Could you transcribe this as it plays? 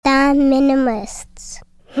minimalists.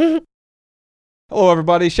 Hello,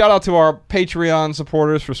 everybody. Shout out to our Patreon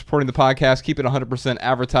supporters for supporting the podcast. Keep it 100%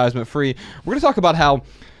 advertisement free. We're going to talk about how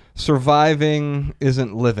surviving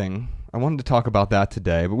isn't living. I wanted to talk about that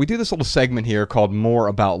today, but we do this little segment here called More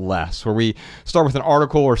About Less, where we start with an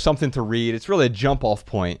article or something to read. It's really a jump-off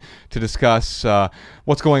point to discuss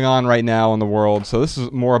what's going on right now in the world. So this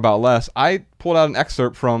is More About Less. I pulled out an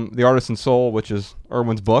excerpt from The Artist and Soul, which is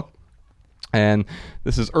Erwin's book. And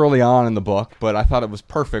this is early on in the book, but I thought it was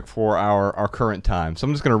perfect for our current time. So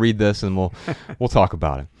I'm just going to read this and we'll talk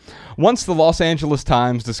about it. Once the Los Angeles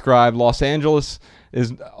Times described Los Angeles'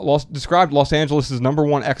 number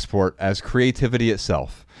one export as creativity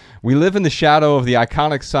itself. We live in the shadow of the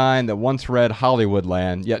iconic sign that once read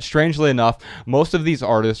Hollywoodland, yet strangely enough, most of these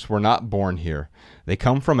artists were not born here. They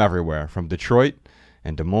come from everywhere, from Detroit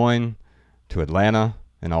and Des Moines to Atlanta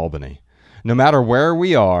and Albany. No matter where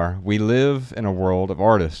we are, we live in a world of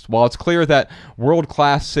artists. While it's clear that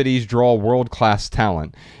world-class cities draw world-class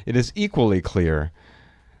talent, it is equally clear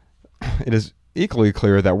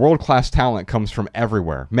that world-class talent comes from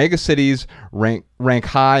everywhere. Megacities rank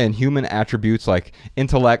high in human attributes like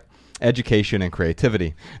intellect, education, and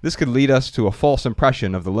creativity. This could lead us to a false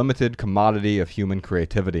impression of the limited commodity of human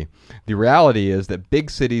creativity. The reality is that big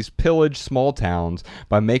cities pillage small towns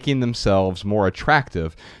by making themselves more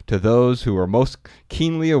attractive to those who are most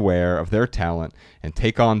keenly aware of their talent and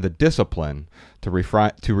take on the discipline to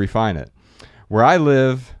refine it.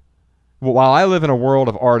 While I live in a world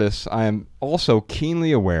of artists, I am also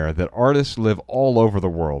keenly aware that artists live all over the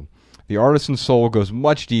world. The artisan soul goes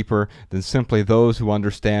much deeper than simply those who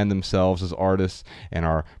understand themselves as artists and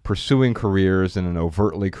are pursuing careers in an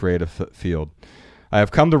overtly creative field. I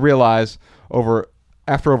have come to realize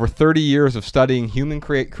after over 30 years of studying human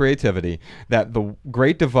creativity that the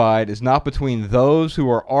great divide is not between those who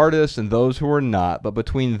are artists and those who are not, but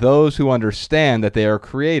between those who understand that they are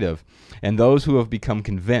creative and those who have become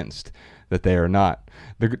convinced that they are not.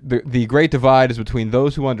 The great divide is between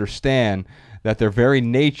those who understand that their very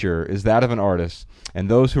nature is that of an artist, and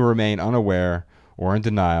those who remain unaware or in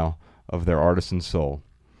denial of their artisan soul.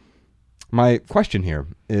 My question here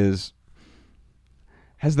is,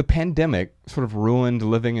 has the pandemic sort of ruined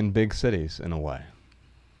living in big cities in a way?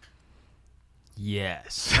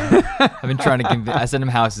 Yes. I've been trying to convince. I sent him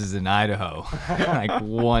houses in Idaho, like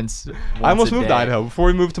once I almost moved to Idaho before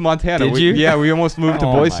we moved to Montana. Did you? Yeah, we almost moved to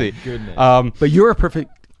Boise. My goodness. But you're a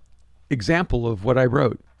perfect example of what I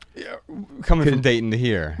wrote. Coming from Dayton to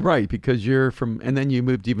here. Right, because you're from, and then you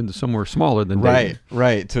moved even to somewhere smaller than Dayton.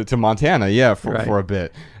 Right, to Montana, yeah, for a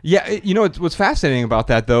bit. Yeah, what's fascinating about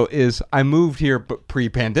that, though, is I moved here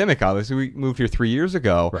pre-pandemic, obviously. We moved here 3 years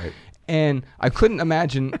ago. Right. And I couldn't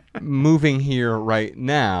imagine moving here right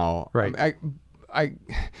now. Right.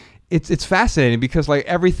 It's fascinating because, like,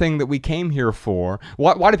 everything that we came here for,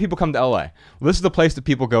 why do people come to LA? Well, this is the place that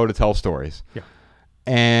people go to tell stories. Yeah.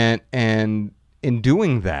 And in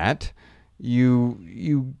doing that,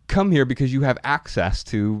 you come here because you have access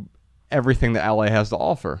to everything that LA has to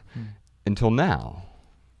offer until now.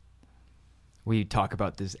 We talk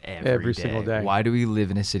about this every single day. Why do we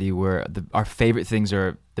live in a city where our favorite things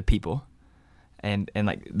are the people and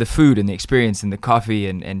like the food and the experience and the coffee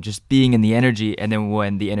and just being in the energy, and then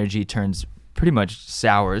when the energy turns pretty much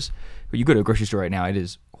sours, but you go to a grocery store right now, it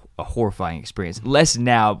is a horrifying experience. Less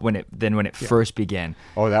now than when it first began.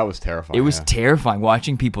 Oh, that was terrifying. It was terrifying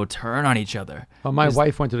watching people turn on each other. Well, my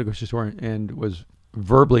wife went to the grocery store and was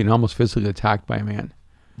verbally and almost physically attacked by a man.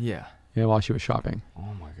 Yeah. Yeah, while she was shopping.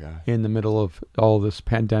 Oh my God. In the middle of all this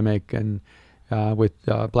pandemic and with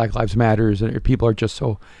Black Lives Matters, and people are just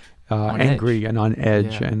so angry and on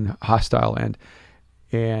edge and hostile, and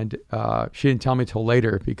she didn't tell me till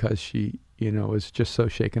later because she was just so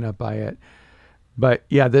shaken up by it. But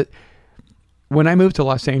yeah, when I moved to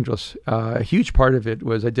Los Angeles, a huge part of it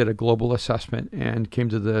was I did a global assessment and came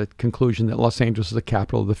to the conclusion that Los Angeles is the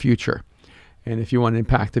capital of the future. And if you want to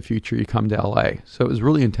impact the future, you come to LA. So it was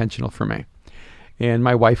really intentional for me. And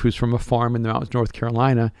my wife, who's from a farm in the mountains, North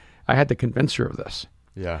Carolina, I had to convince her of this.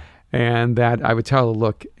 Yeah. And that I would tell her,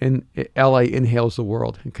 look, LA inhales the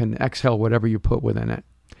world and can exhale whatever you put within it.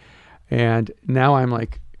 And now I'm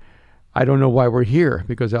like, I don't know why we're here,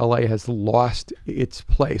 because LA has lost its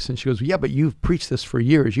place. And she goes, yeah, but you've preached this for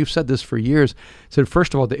years. You've said this for years. I said,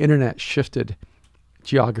 first of all, the internet shifted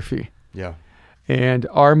geography. Yeah. And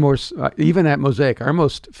our most, even at Mosaic, our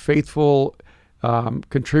most faithful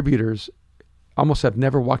contributors almost have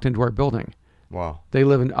never walked into our building. Wow. They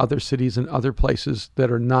live in other cities and other places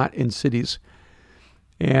that are not in cities.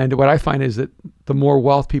 And what I find is that the more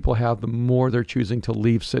wealth people have, the more they're choosing to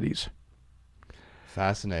leave cities.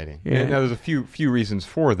 Fascinating. Yeah. Now, there's a few reasons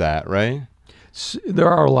for that, right? There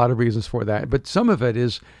are a lot of reasons for that, but some of it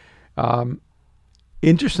is,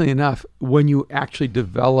 interestingly enough, when you actually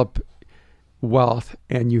develop wealth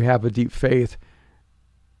and you have a deep faith,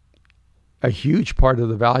 a huge part of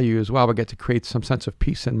the value is, well, I get to create some sense of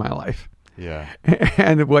peace in my life. Yeah.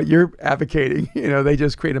 And what you're advocating, they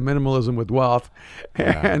just create a minimalism with wealth,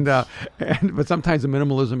 Yeah. but sometimes the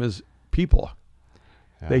minimalism is people.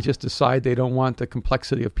 Yeah. They just decide they don't want the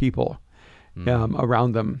complexity of people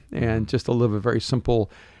around them, and just to live a very simple,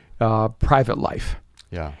 private life.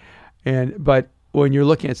 Yeah. But when you're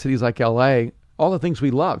looking at cities like LA, all the things we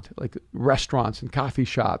loved, like restaurants and coffee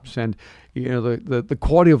shops, and the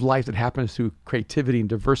quality of life that happens through creativity and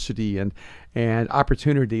diversity and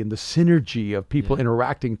opportunity and the synergy of people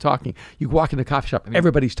interacting, talking. You walk in a coffee shop,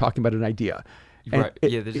 everybody's talking about an idea. Right.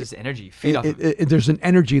 There's this energy. Feed off of it. There's an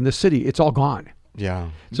energy in the city. It's all gone. Yeah.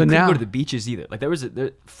 So you couldn't go to the beaches either. Like there was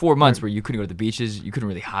 4 months where you couldn't go to the beaches. You couldn't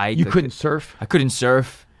really hike. You couldn't surf. I couldn't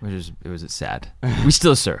surf, it was sad. We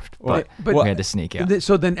still surfed, but we had to sneak out.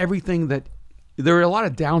 So then there are a lot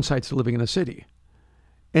of downsides to living in a city.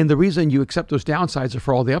 And the reason you accept those downsides are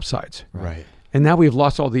for all the upsides. Right. And now we've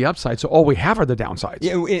lost all the upsides, so all we have are the downsides.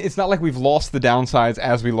 Yeah, it's not like we've lost the downsides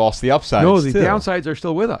as we lost the upsides. No, the downsides are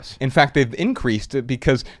still with us. In fact, they've increased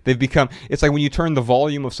because they've become. It's like when you turn the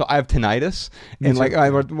volume of. So I have tinnitus, and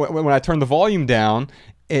when I turn the volume down,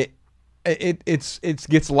 it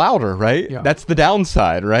gets louder, right? Yeah. That's the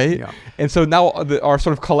downside, right? Yeah. And so now our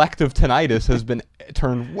sort of collective tinnitus has been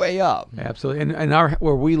turned way up. Absolutely. And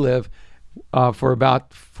where we live, for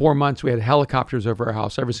about 4 months, we had helicopters over our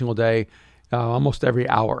house every single day. Almost every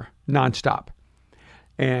hour, nonstop.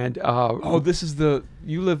 And this is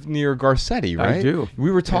you live near Garcetti, right? I do.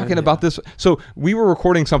 We were talking about this. So we were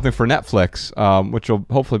recording something for Netflix, which will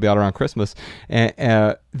hopefully be out around Christmas,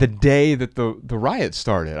 the day that the riot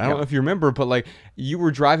started. I don't know if you remember, but like you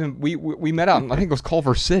were driving, we met out in, I think it was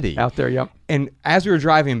Culver City. Out there, yep. And as we were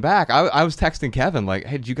driving back, I was texting Kevin like,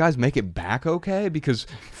 hey, did you guys make it back okay? Because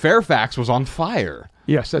Fairfax was on fire.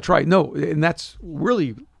 Yes, that's right. No, and that's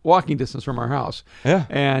really walking distance from our house. Yeah.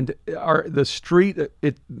 And the street,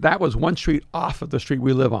 that was one street off of the street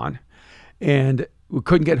we live on. And we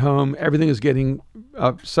couldn't get home. Everything was getting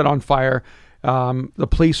set on fire. The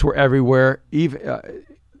police were everywhere. Even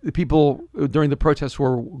the people during the protests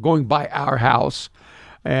were going by our house.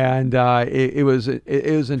 And it was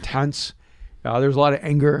intense. There was a lot of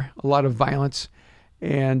anger, a lot of violence.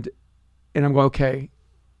 And I'm going, okay,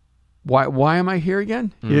 why am I here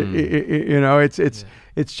again?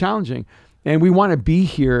 It's challenging, and we want to be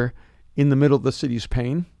here in the middle of the city's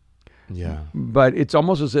pain. Yeah. But it's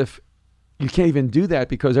almost as if you can't even do that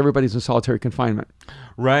because everybody's in solitary confinement.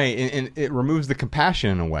 Right, and it removes the compassion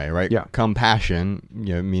in a way, right? Yeah. Compassion,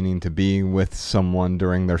 meaning to be with someone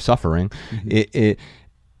during their suffering. Mm-hmm.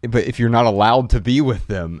 But if you're not allowed to be with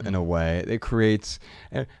them in a way, it creates.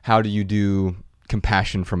 How do you do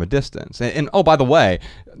compassion from a distance? And oh, by the way,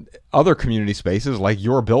 other community spaces like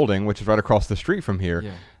your building, which is right across the street from here,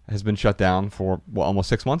 has been shut down for almost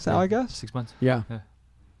 6 months now, I guess. 6 months. Yeah.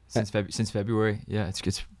 Since February. Yeah, it's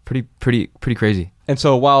pretty crazy. And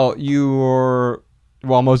so while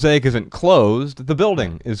Mosaic isn't closed, the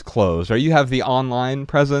building is closed. Right? You have the online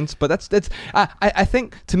presence, but I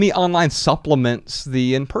think to me online supplements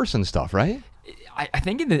the in-person stuff, right? I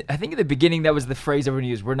think in the beginning that was the phrase everyone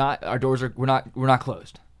used. We're not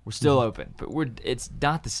closed. We're still open, but it's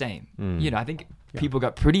not the same. I think people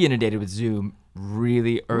got pretty inundated with Zoom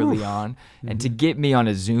really early on, and to get me on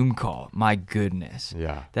a Zoom call, my goodness,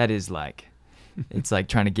 that is like. It's like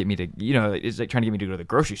trying to get me to, it's like trying to get me to go to the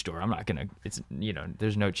grocery store. I'm not going to,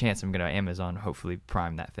 there's no chance I'm going to Amazon, hopefully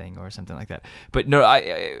Prime that thing or something like that. But no,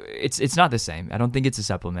 it's not the same. I don't think it's a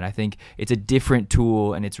supplement. I think it's a different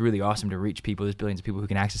tool, and it's really awesome to reach people. There's billions of people who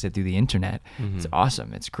can access it through the internet. Mm-hmm. It's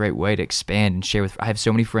awesome. It's a great way to expand and share with, I have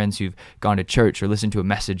so many friends who've gone to church or listened to a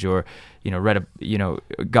message or, listened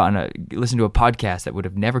to a podcast that would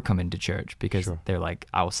have never come into church because they're like,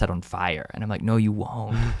 I will set on fire. And I'm like, no, you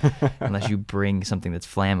won't unless you bring something that's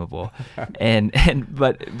flammable.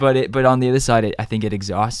 But on the other side, I think it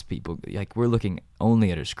exhausts people. Like we're looking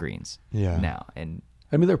only at our screens now. And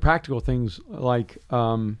I mean, there are practical things like,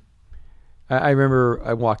 I remember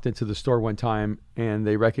I walked into the store one time and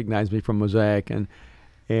they recognized me from Mosaic and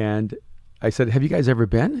I said, have you guys ever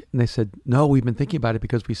been? And they said, no, we've been thinking about it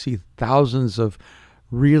because we see thousands of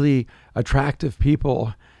really attractive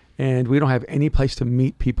people and we don't have any place to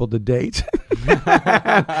meet people to date.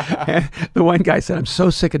 And the one guy said, I'm so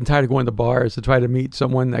sick and tired of going to bars to try to meet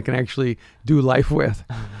someone that can actually do life with.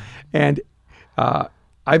 And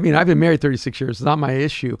I've been married 36 years. It's not my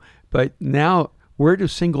issue. But now where do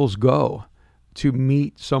singles go to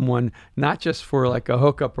meet someone, not just for like a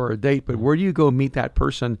hookup or a date, but where do you go meet that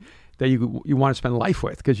person that you want to spend life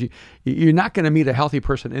with? Because you're not going to meet a healthy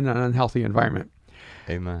person in an unhealthy environment.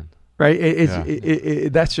 Amen.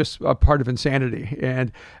 Right? That's just a part of insanity,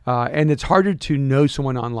 and it's harder to know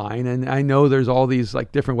someone online. And I know there's all these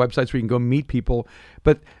like different websites where you can go meet people,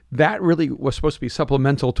 but that really was supposed to be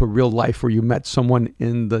supplemental to real life, where you met someone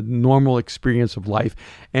in the normal experience of life.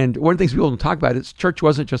 And one of the things people don't talk about is church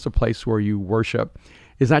wasn't just a place where you worship.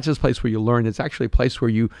 It's not just a place where you learn. It's actually a place where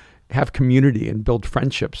you have community and build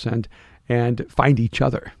friendships and find each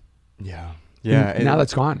other. Yeah. And now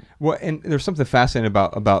that's gone. Well, and there's something fascinating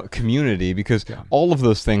about community, because all of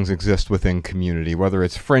those things exist within community, whether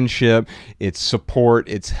it's friendship, it's support,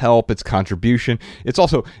 it's help, it's contribution. It's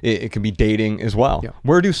also, it can be dating as well. Yeah.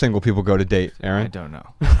 Where do single people go to date, Aaron? I don't know.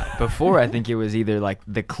 Before, I think it was either like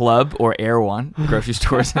the club or Erewhon, grocery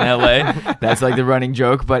stores in LA. That's like the running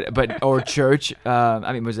joke, or church.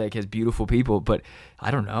 I mean, Mosaic has beautiful people, but I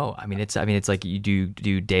don't know. I mean, it's like you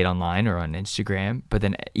do date online or on Instagram, but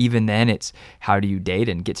then even then it's how do you date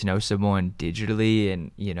and get to know someone digitally?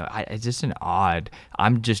 And it's just an odd.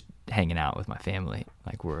 I'm just hanging out with my family.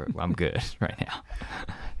 Like I'm good right now.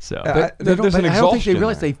 So there's an exhaustion. I don't think they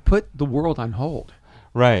realize they've put the world on hold.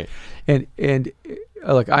 Right. And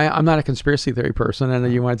look, I'm not a conspiracy theory person. I know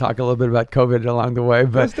you want to talk a little bit about COVID along the way,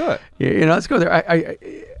 but let's do it. Let's go there.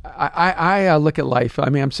 I look at life. I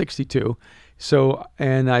mean, I'm 62. So,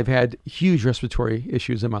 and I've had huge respiratory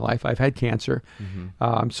issues in my life. I've had cancer.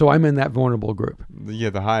 Mm-hmm. So I'm in that vulnerable group.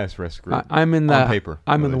 Yeah, the highest risk group. I'm in the, on paper.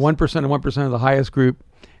 I'm in the 1% of 1% of the highest group.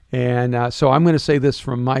 And so I'm going to say this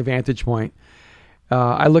from my vantage point.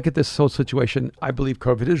 I look at this whole situation. I believe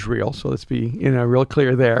COVID is real. So let's be, real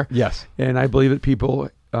clear there. Yes. And I believe that people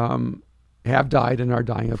have died and are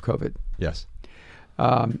dying of COVID. Yes.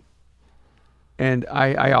 And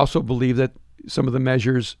I also believe that some of the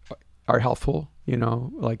measures are helpful,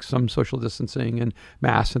 like some social distancing and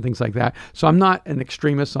masks and things like that. So I'm not an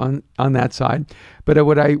extremist on that side. But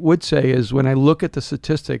what I would say is when I look at the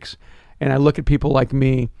statistics and I look at people like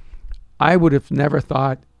me, I would have never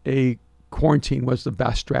thought a quarantine was the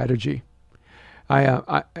best strategy.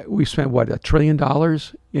 We spent $1 trillion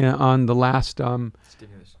on the last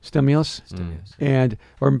stimulus, and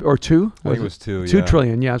or two. I think it was two. $2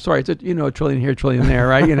 trillion. Yeah, sorry, it's a trillion here, trillion there,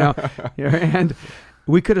 right? And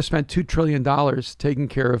we could have spent $2 trillion taking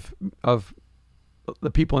care of the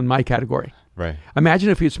people in my category. Right. Imagine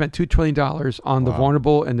if you had spent $2 trillion on the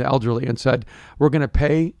vulnerable and the elderly and said, we're going to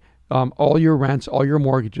pay all your rents, all your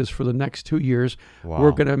mortgages for the next 2 years. Wow.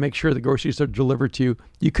 We're going to make sure the groceries are delivered to you.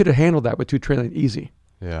 You could have handled that with $2 trillion easy.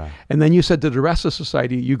 Yeah. And then you said to the rest of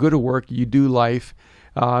society, you go to work, you do life,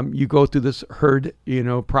 you go through this herd,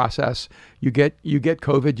 process. You get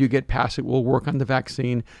COVID, you get past it. We'll work on the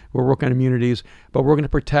vaccine. We'll work on immunities, but we're going to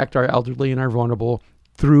protect our elderly and our vulnerable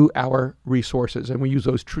through our resources. And we use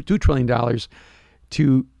those $2 trillion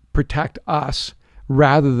to protect us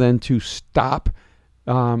rather than to stop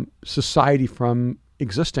society from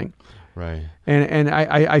existing. Right. And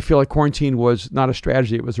I feel like quarantine was not a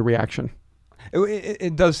strategy. It was a reaction.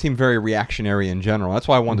 It does seem very reactionary in general. That's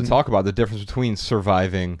why I wanted to talk about the difference between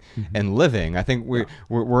surviving and living. I think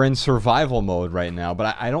we're in survival mode right now,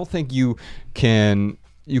 but I don't think you can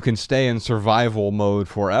stay in survival mode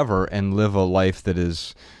forever and live a life that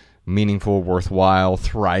is meaningful, worthwhile,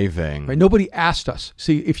 thriving. Right. Nobody asked us.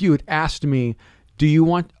 See, if you had asked me, do you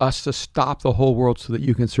want us to stop the whole world so that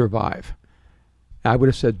you can survive? I would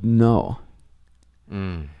have said no.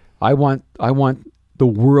 I want the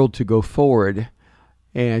world to go forward,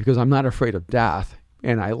 and because I'm not afraid of death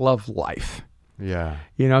and I love life. Yeah.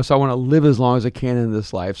 So I want to live as long as I can in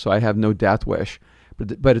this life, so I have no death wish.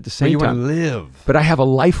 But at the same time, you want to live. But I have a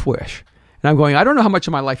life wish. And I'm going, I don't know how much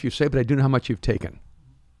of my life you've saved, but I do know how much you've taken.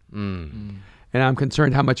 And I'm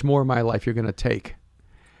concerned how much more of my life you're going to take.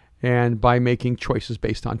 And by making choices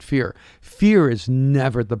based on fear. Fear is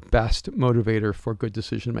never the best motivator for good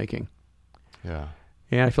decision making. Yeah.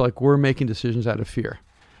 And I feel like we're making decisions out of fear.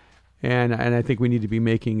 And I think we need to be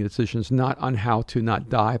making decisions not on how to not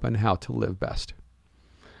die, but on how to live best.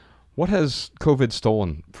 What has COVID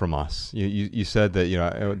stolen from us? You said that,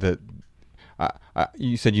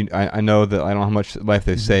 you said I know that I don't know how much life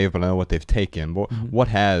they've saved, but I know what they've taken. What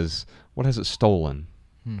has it stolen?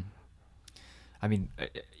 I mean,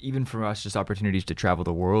 even for us, just opportunities to travel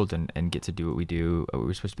the world and get to do what we do. We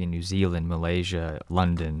were supposed to be in New Zealand, Malaysia,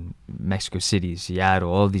 London, Mexico City,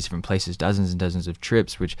 Seattle, all of these different places, dozens and dozens of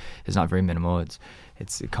trips, which is not very minimal.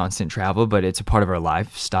 It's a constant travel, but it's a part of our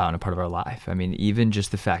lifestyle and a part of our life. I mean, even just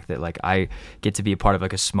the fact that like I get to be a part of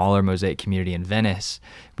like a smaller Mosaic community in Venice.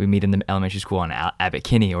 We meet in the elementary school on Abbot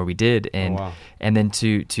Kinney, or we did, and and then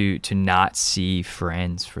to not see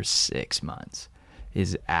friends for 6 months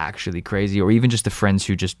is actually crazy. Or even just the friends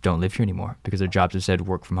who just don't live here anymore because their jobs have said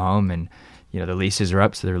work from home, and the leases are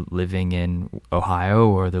up, so they're living in Ohio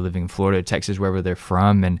or they're living in Florida, Texas, wherever they're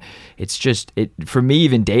from. And it's just for me,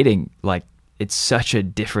 even dating, like it's such a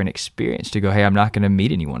different experience to go, hey, I'm not going to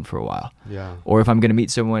meet anyone for a while. Yeah. Or if I'm going to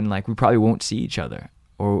meet someone, like we probably won't see each other.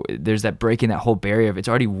 Or there's that breaking that whole barrier of it's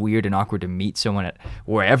already weird and awkward to meet someone at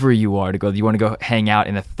wherever you are, to go, you want to go hang out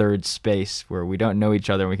in a third space where we don't know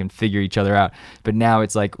each other and we can figure each other out. But now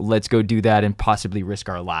it's like, let's go do that and possibly risk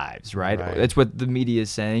our lives, right? That's what the media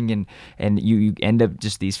is saying. And you end up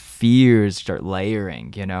just these fears start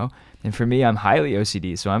layering, And for me, I'm highly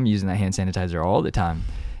OCD, so I'm using that hand sanitizer all the time.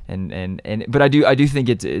 But I do think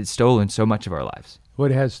it's stolen so much of our lives.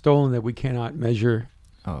 What has stolen that we cannot measure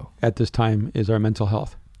at this time is our mental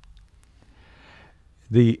health.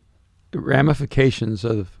 The ramifications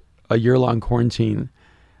of a year-long quarantine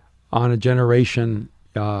on a generation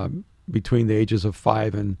between the ages of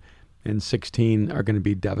 5 and 16 are going to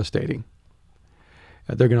be devastating.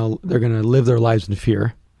 They're going to live their lives in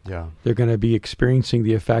fear. Yeah. They're going to be experiencing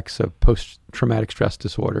the effects of post-traumatic stress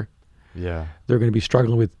disorder. Yeah. They're going to be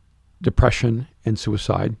struggling with depression and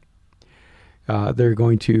suicide. They're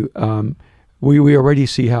going to we already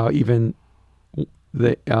see how even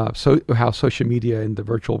how social media in the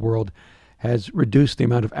virtual world has reduced the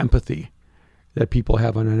amount of empathy that people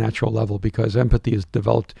have on a natural level, because empathy is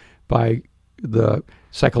developed by the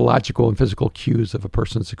psychological and physical cues of a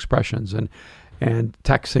person's expressions, and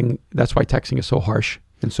texting. That's why texting is so harsh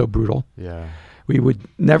and so brutal. Yeah. We would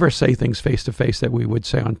never say things face to face that we would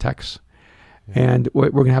say on text. Yeah. And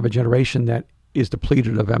we're going to have a generation that is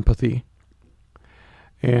depleted of empathy,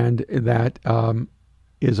 and that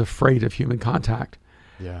is afraid of human contact.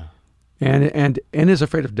 Yeah. And is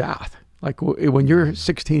afraid of death. Like when you're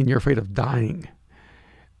 16, you're afraid of dying.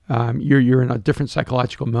 You're in a different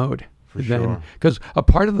psychological mode. For sure. Because a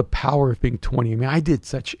part of the power of being 20, I mean, I did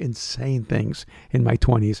such insane things in my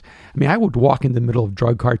 20s. I mean, I would walk in the middle of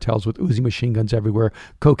drug cartels with Uzi machine guns everywhere,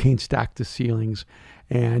 cocaine stacked to ceilings,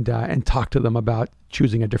 and talk to them about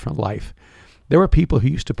choosing a different life. There were people who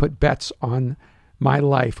used to put bets on my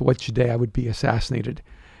life, which day I would be assassinated.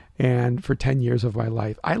 And for 10 years of my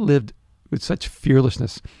life, I lived with such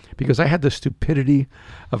fearlessness because I had the stupidity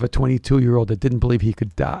of a 22-year-old that didn't believe he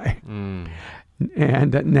could die.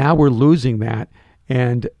 And now we're losing that,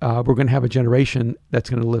 and we're going to have a generation that's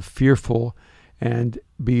going to live fearful and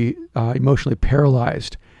be emotionally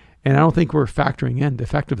paralyzed. And I don't think we're factoring in the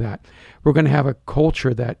effect of that. We're going to have a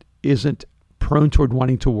culture that isn't prone toward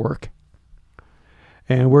wanting to work.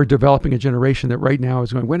 And we're developing a generation that right now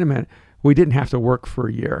is going, wait a minute, we didn't have to work for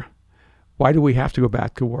a year. Why do we have to go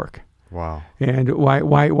back to work? Wow. And why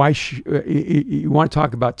you want to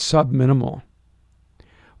talk about sub-minimal.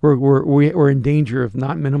 We're in danger of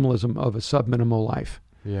not minimalism, of a sub-minimal life.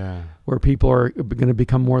 Yeah. Where people are going to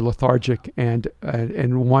become more lethargic and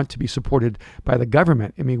want to be supported by the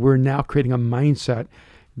government. I mean, we're now creating a mindset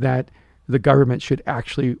that the government should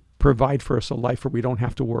actually provide for us a life where we don't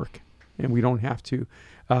have to work and we don't have to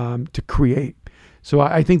create. So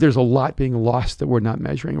I think there's a lot being lost that we're not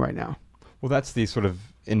measuring right now. Well, that's the sort of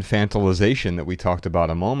infantilization that we talked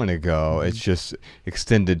about a moment ago. Mm-hmm. It's just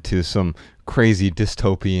extended to some crazy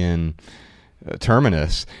dystopian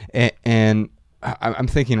terminus. And I'm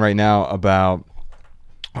thinking right now about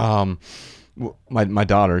my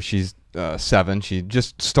daughter. She's 7. She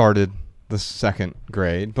just started the 2nd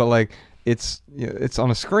grade, but like it's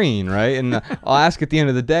on a screen, right? And I'll ask at the end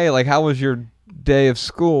of the day, like, how was your day of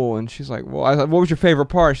school? And she's like, well, what was your favorite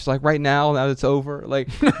part? She's like, right now that it's over. Like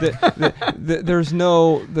there's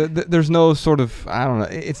no sort of, I don't know,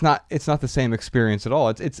 it's not the same experience at all.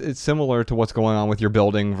 It's similar to what's going on with your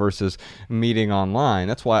building versus meeting online.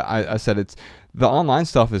 That's why I said it's the online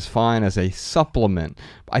stuff is fine as a supplement.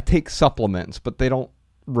 I take supplements, but they don't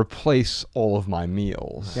replace all of my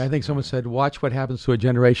meals. Yeah, I think someone said, watch what happens to a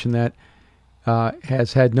generation that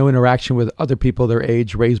has had no interaction with other people their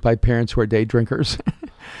age, raised by parents who are day drinkers.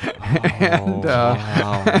 And,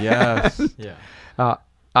 wow. Yes. Yeah.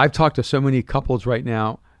 I've talked to so many couples right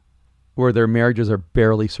now where their marriages are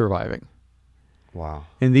barely surviving. Wow.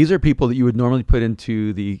 And these are people that you would normally put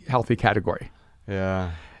into the healthy category.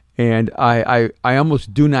 Yeah. And I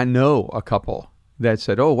almost do not know a couple that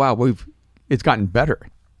said, "Oh wow, it's gotten better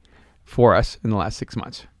for us in the last 6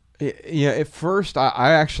 months." Yeah, at first,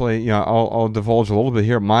 I actually, I'll divulge a little bit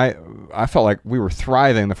here. I felt like we were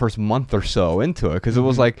thriving the first month or so into it because it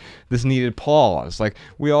was like this needed pause. Like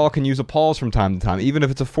we all can use a pause from time to time, even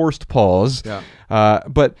if it's a forced pause. Yeah.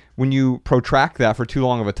 But when you protract that for too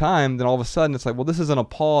long of a time, then all of a sudden it's like, well, this isn't a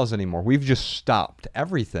pause anymore. We've just stopped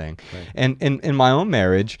everything. Right. And in my own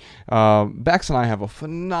marriage, Bex and I have a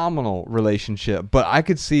phenomenal relationship, but I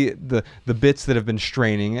could see the bits that have been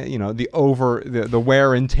straining it, the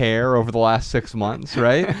wear and tear over the last 6 months,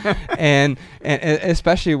 right? and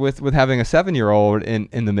especially with having a 7-year-old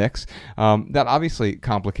in the mix, that obviously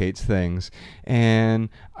complicates things. And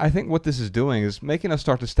I think what this is doing is making us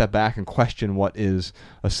start to step back and question what is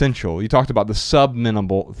essential. You talked about the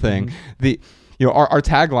sub-minimal thing. Our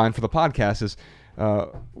tagline for the podcast is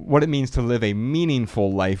what it means to live a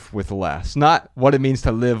meaningful life with less, not what it means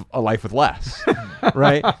to live a life with less,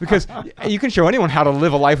 right? Because you can show anyone how to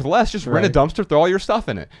live a life with less. Just rent a dumpster, throw all your stuff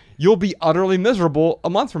in it. You'll be utterly miserable a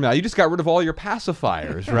month from now. You just got rid of all your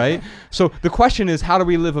pacifiers, right? So the question is, how do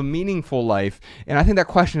we live a meaningful life? And I think that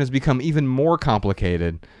question has become even more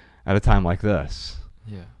complicated at a time like this.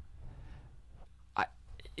 Yeah.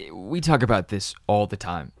 We talk about this all the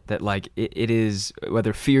time, that like it is,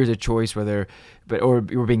 whether fear is a choice, or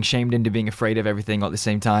we're being shamed into being afraid of everything all at the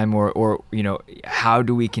same time, or how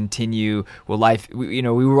do we continue? Well, life, we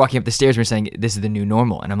were walking up the stairs and we were saying this is the new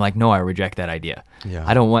normal, and I'm like, no, I reject that idea. Yeah.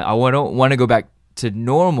 I don't want to go back to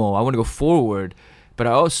normal. I want to go forward, but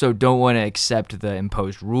I also don't want to accept the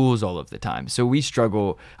imposed rules all of the time. So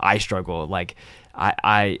I struggle, like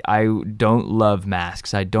I don't love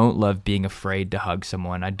masks. I don't love being afraid to hug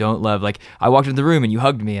someone. I don't love, like, I walked into the room and you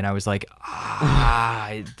hugged me and I was like,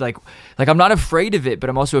 like I'm not afraid of it, but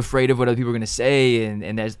I'm also afraid of what other people are going to say. And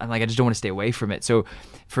I'm like, I just don't want to stay away from it. So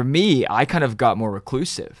for me, I kind of got more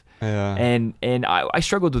reclusive. Yeah. And I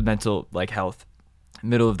struggled with mental health.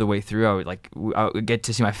 Middle of the way through, I would get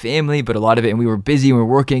to see my family, but a lot of it, and we were busy and we were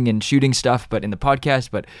working and shooting stuff, but in the podcast,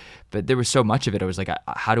 but there was so much of it. I was like,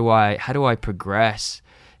 how do I progress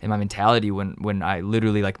in my mentality when I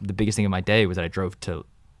literally, like, the biggest thing of my day was that I drove to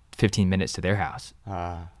 15 minutes to their house,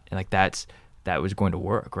 and like that was going to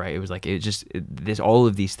work, right? It was like all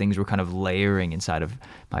of these things were kind of layering inside of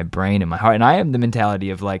my brain and my heart, and I am the mentality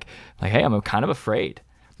of like, hey, I'm kind of afraid.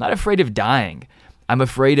 I'm not afraid of dying. I'm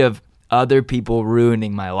afraid of other people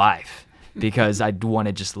ruining my life because I want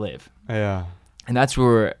to just live. Yeah. And that's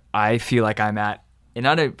where I feel like I'm at. And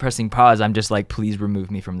not a pressing pause, I'm just like, please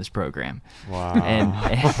remove me from this program. Wow.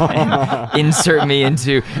 And insert me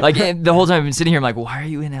into, like, the whole time I've been sitting here, I'm like, why are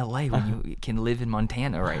you in LA when you can live in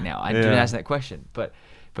Montana right now? I didn't ask that question, but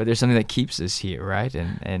there's something that keeps us here, right?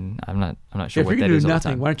 And I'm not sure what that is all the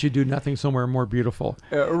time. Why don't you do nothing somewhere more beautiful?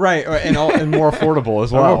 Right, and more affordable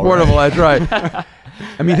as well. More affordable, that's right.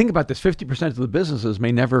 I mean, think about this: 50% of the businesses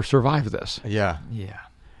may never survive this. Yeah.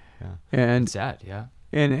 And it's sad, yeah.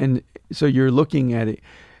 And so you're looking at it.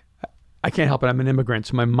 I can't help it. I'm an immigrant,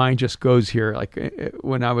 so my mind just goes here. Like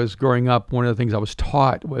when I was growing up, one of the things I was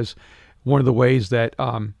taught was one of the ways that,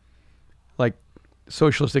 like,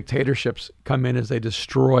 socialist dictatorships come in as they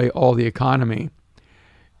destroy all the economy.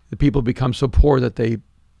 The people become so poor that they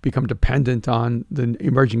become dependent on the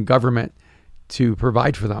emerging government to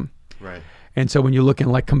provide for them. Right. And so when you look in,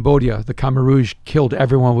 like, Cambodia, the Khmer Rouge killed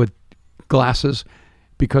everyone with glasses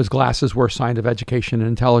because glasses were a sign of education and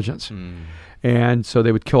intelligence. And so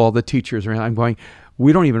they would kill all the teachers. And I'm going,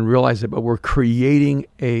 we don't even realize it, but we're creating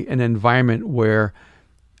an environment where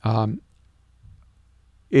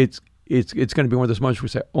it's going to be one of those moments where we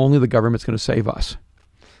say only the government's going to save us.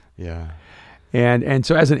 Yeah. And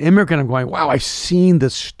so as an immigrant, I'm going, wow, I've seen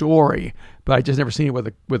this story, but I just never seen it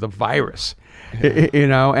with a virus.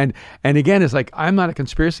 Yeah. And again, it's like, I'm not a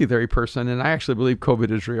conspiracy theory person, and I actually believe COVID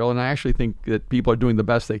is real, and I actually think that people are doing the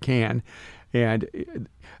best they can. And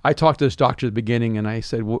I talked to this doctor at the beginning, and I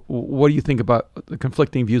said, what do you think about the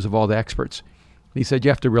conflicting views of all the experts? And he said,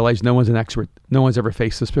 you have to realize no one's an expert. No one's ever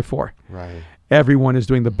faced this before. Right. Everyone is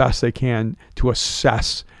doing the best they can to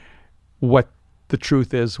assess what the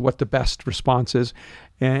truth is, what the best response is.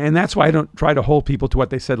 And that's why I don't try to hold people to what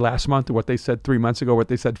they said last month or what they said 3 months ago, what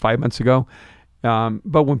they said 5 months ago.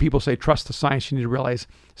 But when people say trust the science, you need to realize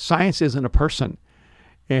science isn't a person,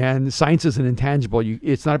 and science is an intangible.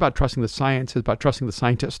 It's not about trusting the science, it's about trusting the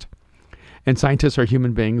scientist. And scientists are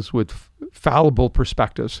human beings with fallible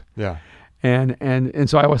perspectives. Yeah. And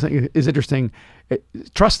so I was thinking, it's interesting.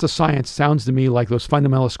 Trust the science sounds to me like those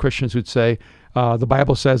fundamentalist Christians who'd say, the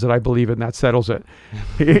Bible says that I believe it, and that settles it.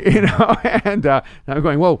 And I'm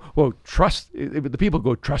going, whoa, trust. The people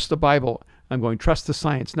go, trust the Bible. I'm going, trust the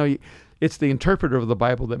science. No, it's the interpreter of the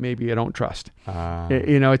Bible that maybe I don't trust. Ah.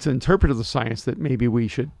 It's an interpreter of the science that maybe we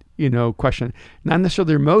should, question. Not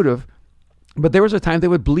necessarily their motive, but there was a time they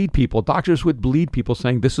would bleed people. Doctors would bleed people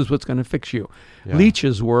saying, this is what's going to fix you. Yeah.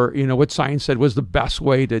 Leeches were, what science said was the best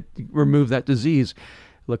way to remove that disease.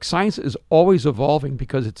 Look, science is always evolving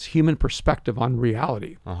because it's human perspective on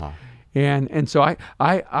reality. Uh-huh. And so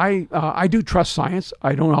I do trust science.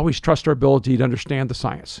 I don't always trust our ability to understand the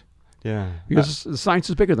science. Yeah. Because the science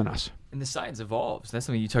is bigger than us. And the science evolves. That's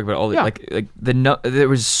something you talk about all the Yeah. there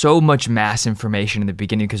was so much mass information in the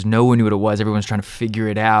beginning because no one knew what it was. Everyone's trying to figure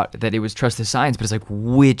it out. That it was trust the science, but it's like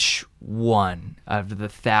which one of the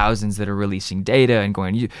thousands that are releasing data and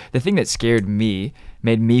going? The thing that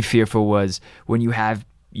made me fearful was when you have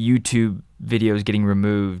YouTube videos getting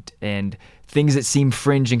removed and things that seem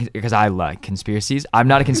fringe because I like conspiracies. I'm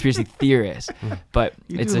not a conspiracy theorist, but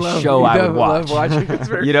it's a show I would watch.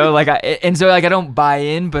 I don't buy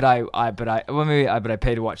in, but I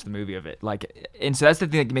pay to watch the movie of it. And so that's the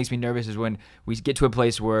thing that makes me nervous is when we get to a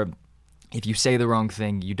place where if you say the wrong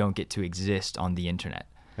thing, you don't get to exist on the internet.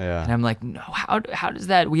 Yeah. And I'm like, no, how does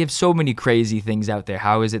that? We have so many crazy things out there.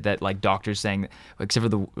 How is it that doctors saying, except for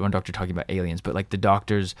the one doctor talking about aliens, but the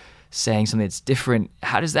doctors saying something that's different,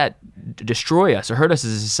 how does that destroy us or hurt us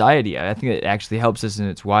as a society? I think it actually helps us, and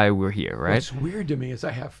it's why we're here, right? What's weird to me is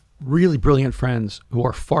I have really brilliant friends who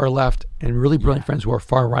are far left and really brilliant friends who are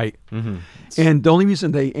far right. Mm-hmm. And the only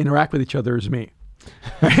reason they interact with each other is me.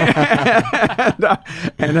 and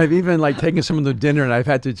I've even taken someone to dinner and I've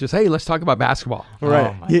had to just, hey, let's talk about basketball.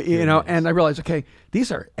 Right. And I realized, okay,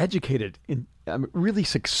 these are educated, really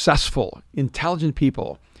successful, intelligent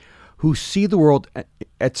people who see the world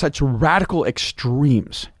at such radical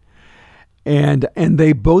extremes. And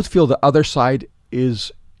they both feel the other side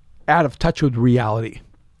is out of touch with reality.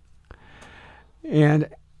 And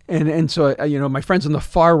so, my friends on the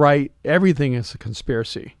far right, everything is a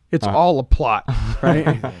conspiracy. It's all a plot,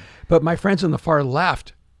 right? But my friends on the far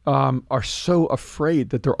left are so afraid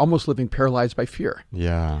that they're almost living paralyzed by fear.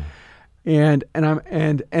 Yeah. And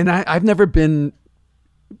I've never been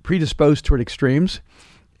predisposed toward extremes,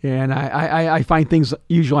 and I find things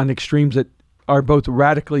usually on extremes that are both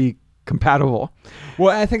radically compatible.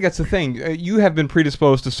 Well, I think that's the thing. You have been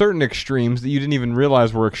predisposed to certain extremes that you didn't even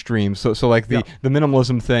realize were extremes. So the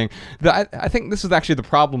minimalism thing. I think this is actually the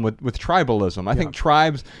problem with tribalism. I think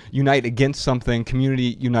tribes unite against something.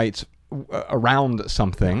 Community unites around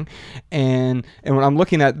something. And when I'm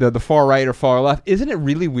looking at the far right or far left, isn't it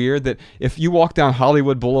really weird that if you walk down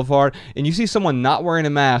Hollywood Boulevard and you see someone not wearing a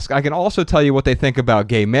mask, I can also tell you what they think about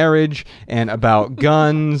gay marriage and about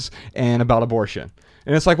guns and about abortion.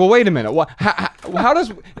 And it's like, well, wait a minute. How does?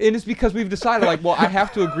 And it's because we've decided, I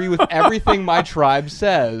have to agree with everything my tribe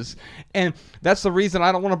says, and that's the reason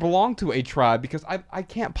I don't want to belong to a tribe, because I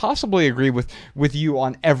can't possibly agree with you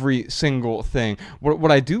on every single thing.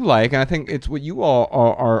 What I do like, and I think it's what you all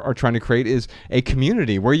are trying to create, is a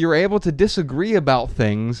community where you're able to disagree about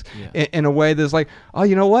things in a way that's like, oh,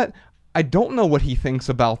 you know what? I don't know what he thinks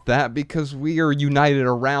about that because we are united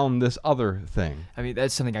around this other thing. I mean,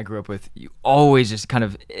 that's something I grew up with. You always just kind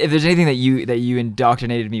of, if there's anything that you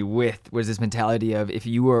indoctrinated me with, was this mentality of if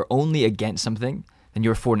you were only against something, then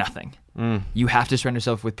you're for nothing. You have to surround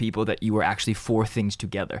yourself with people that you are actually for things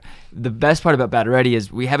together. The best part about Bad Ready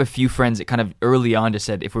is we have a few friends that kind of early on just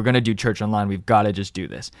said, if we're going to do church online, we've got to just do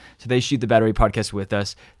this. So they shoot the Bad Ready podcast with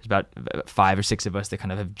us. There's about 5 or 6 of us that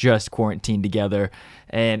kind of have just quarantined together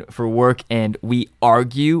and for work, and we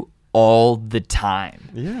argue all the time.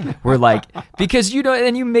 Yeah. We're like, because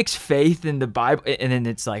and you mix faith in the Bible, and then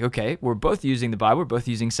it's like, okay, we're both using the Bible, we're both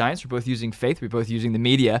using science, we're both using faith, we're both using the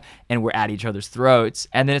media, and we're at each other's throats.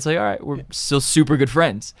 And then it's like, all right, we're still super good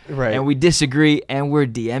friends. Right. And we disagree, and we're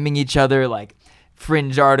DMing each other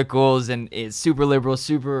fringe articles, and it's super liberal,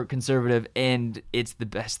 super conservative, and it's the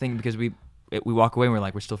best thing because we walk away and we're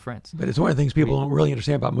like, we're still friends. But it's one of the things people don't really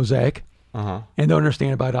understand about Mosaic and don't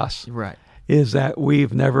understand about us. Right. Is that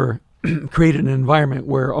we've never created an environment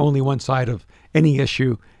where only one side of any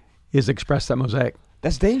issue is expressed at Mosaic.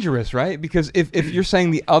 That's dangerous, right? Because if you're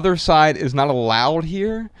saying the other side is not allowed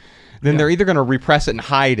here, then they're either going to repress it and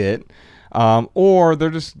hide it, or they're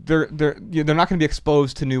not going to be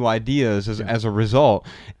exposed to new ideas as a result.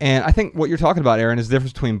 And I think what you're talking about, Aaron, is the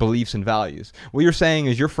difference between beliefs and values. What you're saying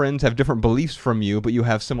is your friends have different beliefs from you, but you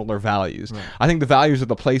have similar values. Right. I think the values are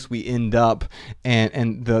the place we end up,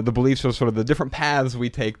 and the beliefs are sort of the different paths we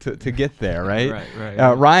take to get there, right?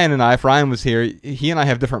 Right. Ryan and I, if Ryan was here, he and I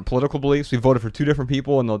have different political beliefs. We voted for 2 different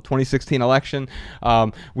people in the 2016 election.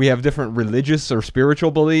 We have different religious or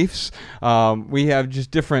spiritual beliefs. We have just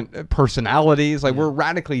different personalities personalities. Like, we're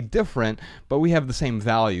radically different, but we have the same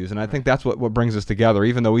values. And I think that's what brings us together,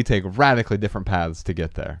 even though we take radically different paths to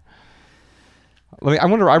get there. I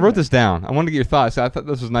wrote this down. I wanted to get your thoughts. I thought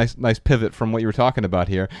this was a nice pivot from what you were talking about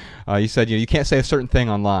here. You said, you can't say a certain thing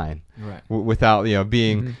online without,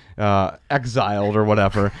 being exiled or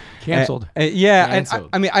whatever. Canceled. Canceled.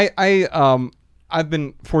 And I've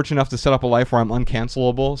been fortunate enough to set up a life where I'm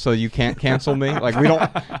uncancelable, so you can't cancel me. Like,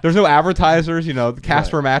 there's no advertisers, the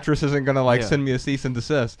Casper mattress isn't going to send me a cease and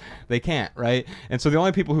desist. They can't, right? And so the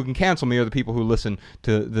only people who can cancel me are the people who listen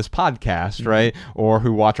to this podcast, right? Or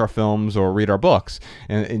who watch our films or read our books.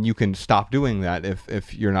 And you can stop doing that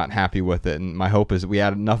if you're not happy with it. And my hope is that we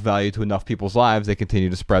add enough value to enough people's lives, they continue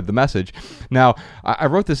to spread the message. Now, I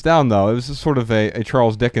wrote this down, though. It was sort of a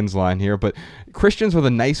Charles Dickens line here, but Christians are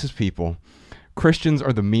the nicest people. Christians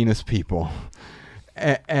are the meanest people,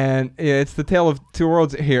 and it's the tale of two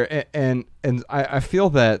worlds here. And I feel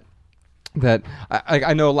that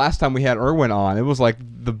I know last time we had Erwin on, it was like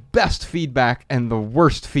the best feedback and the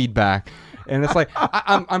worst feedback, and it's like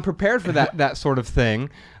I'm prepared for that sort of thing,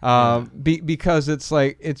 because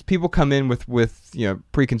it's people come in with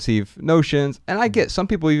preconceived notions, and I get some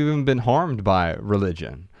people have even been harmed by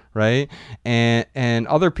religion, right, and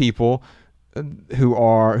other people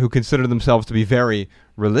who consider themselves to be very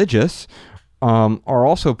religious are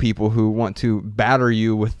also people who want to batter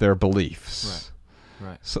you with their beliefs.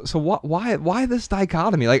 Right. So why this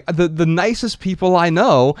dichotomy? Like, the nicest people I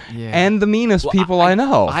know and the meanest people I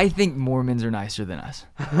know. I think Mormons are nicer than us.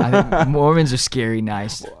 I think Mormons are scary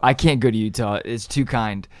nice. I can't go to Utah. It's too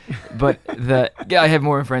kind. But I have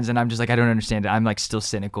Mormon friends, and I'm just like, I don't understand it. I'm like still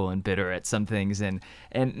cynical and bitter at some things. And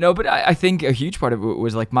no, but I think a huge part of it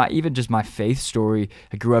was like even just my faith story.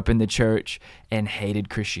 I grew up in the church and hated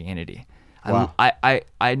Christianity. Wow. I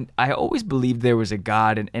always believed there was a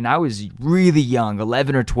God, and I was really young,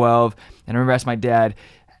 11 or 12, and I remember asking my dad,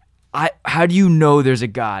 how do you know there's a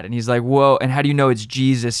God? And he's like, well, and how do you know it's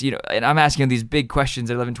Jesus? And I'm asking him these big questions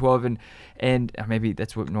at 11, 12, and maybe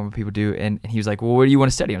that's what normal people do. And he was like, well, what do you want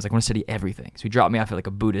to study? I was like, I want to study everything. So he dropped me off at like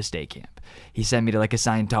a Buddhist day camp. He sent me to like a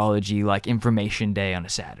Scientology information day on a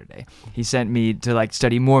Saturday. He sent me to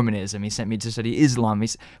study Mormonism. He sent me to study Islam.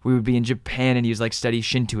 We would be in Japan, and he was like, study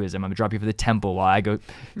Shintoism. I'm gonna drop you for the temple while I go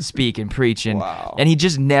speak and preach. And wow. And he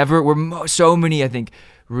just never. So many, I think,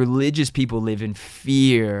 religious people live in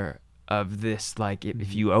fear of this,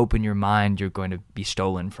 if you open your mind, you're going to be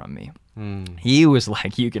stolen from me. He was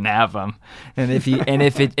like, you can have them, and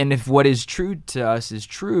if what is true to us is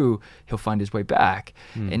true, he'll find his way back.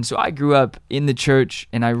 And so I grew up in the church,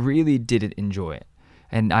 and I really didn't enjoy it,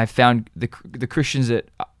 and I found the Christians that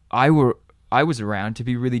I was around to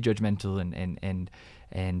be really judgmental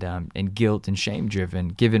and guilt and shame driven,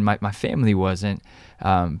 given my family wasn't,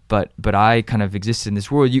 but I kind of existed in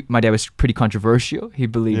this world. My dad was pretty controversial. He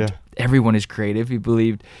believed everyone is creative. He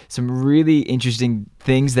believed some really interesting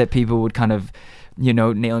things that people would kind of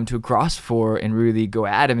nail him to a cross for and really go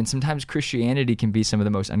at him. And sometimes Christianity can be some of the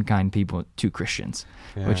most unkind people to Christians,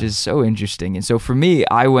 which is so interesting. And so for me,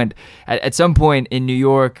 I went at some point in New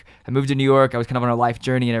York. I moved to New York. I was kind of on a life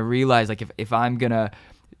journey, and I realized if I'm gonna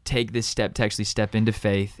take this step to actually step into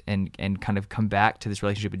faith and kind of come back to this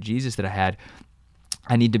relationship with Jesus that I had,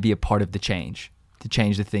 I need to be a part of the change, to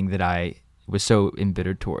change the thing that I was so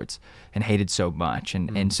embittered towards and hated so much.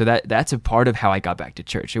 And so that's a part of how I got back to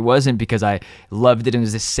church. It wasn't because I loved it and it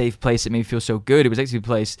was this safe place that made me feel so good. It was actually a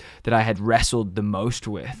place that I had wrestled the most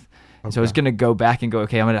with. Okay. So I was going to go back and go,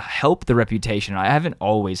 okay, I'm going to help the reputation. I haven't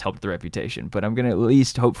always helped the reputation, but I'm going to at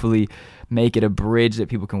least hopefully make it a bridge that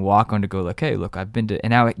people can walk on to go, like, hey, look, I've been to,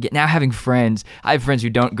 and now having friends, I have friends who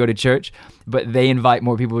don't go to church, but they invite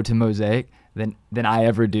more people to Mosaic than I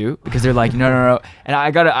ever do, because they're like, no. And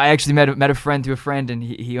I actually met a friend through a friend, and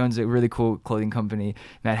he owns a really cool clothing company,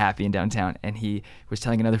 Matt Happy, in downtown. And he was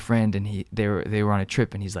telling another friend, and they were on a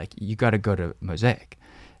trip, and he's like, you got to go to Mosaic.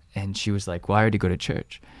 And she was like, well, I already go to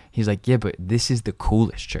church. He's like, yeah, but this is the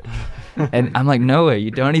coolest church. And I'm like, no way,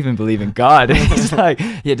 you don't even believe in God. And he's like,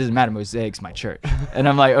 yeah, it doesn't matter, Mosaic's my church. And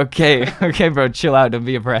I'm like, okay, bro, chill out, don't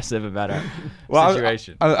be oppressive about our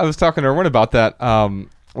situation. I was talking to Erwin about that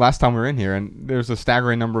last time we were in here, and there's a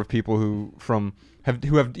staggering number of people who have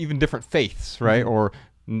even different faiths, right? Or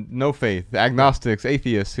no faith, agnostics,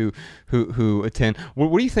 atheists who attend.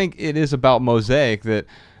 What do you think it is about Mosaic that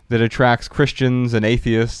attracts Christians and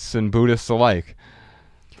atheists and Buddhists alike?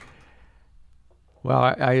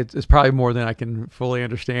 Well, it's probably more than I can fully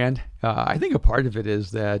understand. I think a part of it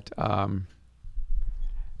is that, I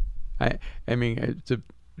mean, to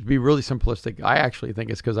be really simplistic, I actually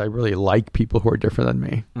think it's because I really like people who are different than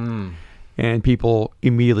me. and people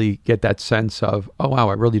immediately get that sense of, oh wow,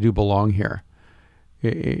 I really do belong here.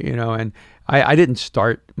 You know, and I didn't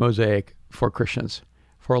start Mosaic for Christians.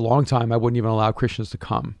 For a long time, I wouldn't even allow Christians to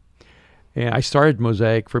come. And I started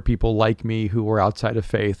Mosaic for people like me who were outside of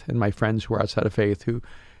faith, and my friends who were outside of faith who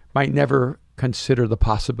might never consider the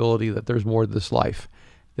possibility that there's more to this life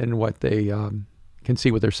than what they can see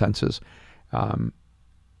with their senses.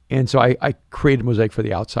 And so I created Mosaic for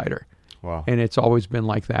the outsider. Wow. And it's always been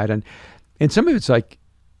like that. And some of it's like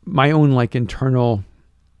my own like internal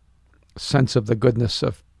sense of the goodness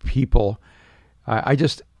of people. I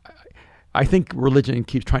think religion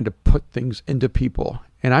keeps trying to put things into people,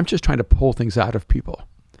 and I'm just trying to pull things out of people.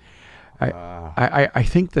 I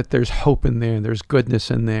think that there's hope in there, and there's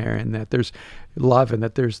goodness in there, and that there's love, and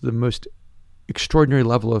that there's the most extraordinary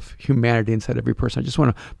level of humanity inside every person. I just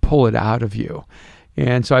want to pull it out of you.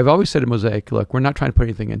 And so I've always said to Mosaic, look, we're not trying to put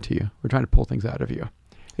anything into you. We're trying to pull things out of you.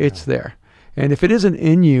 It's there. And if it isn't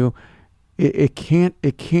in you, it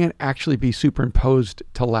can't actually be superimposed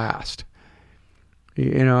to last.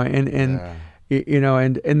 You know,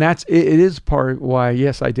 and that's it is part why,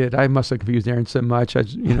 yes, I did. I must have confused Aaron so much.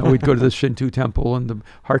 We'd go to the Shinto temple and the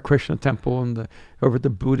Hare Krishna temple and over at the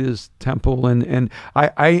Buddha's temple. And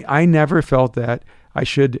I never felt that I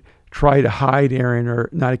should try to hide Aaron or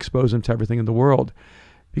not expose him to everything in the world,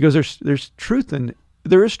 because there's truth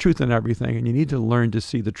there is truth in everything, and you need to learn to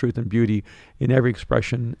see the truth and beauty in every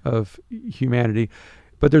expression of humanity.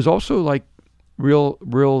 But there's also like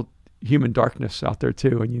real human darkness out there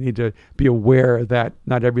too, and you need to be aware that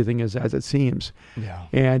not everything is as it seems. Yeah.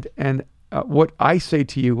 And what I say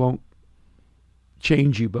to you won't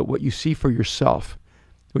change you, but what you see for yourself,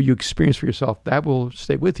 what you experience for yourself, that will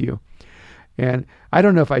stay with you. And I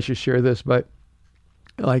don't know if I should share this, but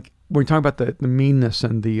like when we're talking about the meanness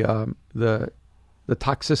and the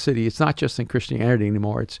toxicity, it's not just in Christianity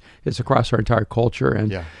anymore. It's across our entire culture.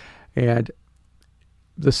 And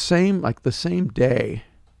the same day,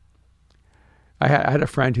 I had a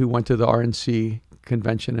friend who went to the RNC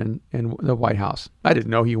convention in the White House. I didn't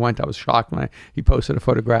know he went. I was shocked when he posted a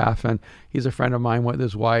photograph, and he's a friend of mine with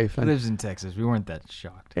his wife. He lives in Texas. We weren't that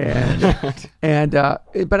shocked. But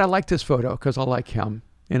I liked his photo because I like him,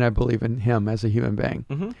 and I believe in him as a human being.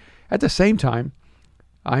 Mm-hmm. At the same time,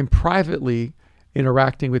 I'm privately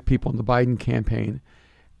interacting with people in the Biden campaign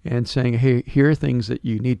and saying, hey, here are things that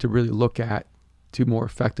you need to really look at to more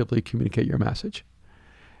effectively communicate your message.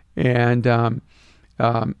 And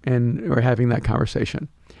we're having that conversation.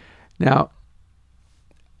 Now,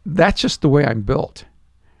 that's just the way I'm built.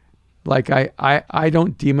 Like I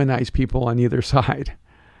don't demonize people on either side.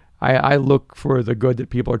 I look for the good that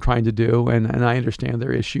people are trying to do, and I understand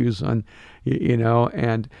their issues on,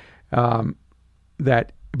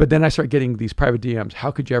 but then I start getting these private DMs.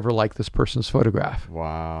 How could you ever like this person's photograph?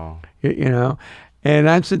 Wow. And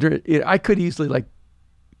I'm sitting there, I could easily like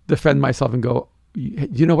defend myself and go,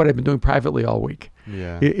 you know what I've been doing privately all week?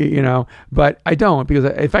 Yeah. But I don't, because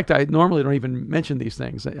in fact, I normally don't even mention these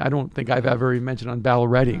things. I don't think I've ever even mentioned on Battle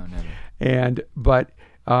Ready. No, never.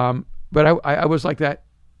 But I was like that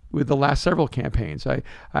with the last several campaigns.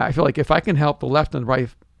 I feel like if I can help the left and the right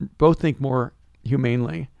both think more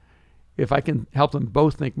humanely, if I can help them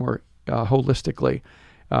both think more holistically,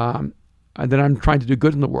 then I'm trying to do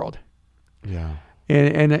good in the world. Yeah.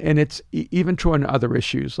 And it's even true on other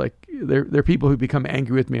issues. Like there are people who become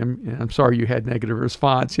angry with me. I'm sorry you had negative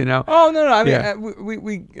response. Oh no! I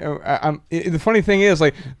mean, the funny thing is,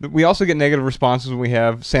 like, we also get negative responses when we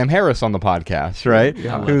have Sam Harris on the podcast, right?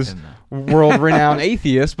 Yeah, who's world-renowned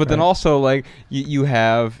atheist, but then also like you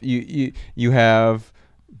have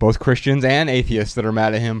both Christians and atheists that are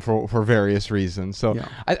mad at him for various reasons. So yeah.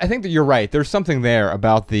 I think that you're right. There's something there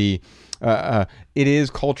about the. It is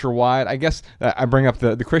culture wide. I guess I bring up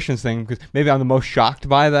the Christians thing because maybe I'm the most shocked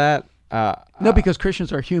by that. No, because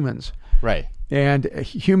Christians are humans, right? And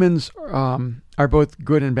humans are both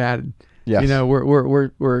good and bad. Yes.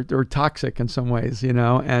 We're toxic in some ways,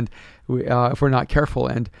 and if we're not careful.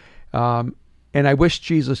 And I wish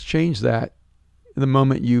Jesus changed that the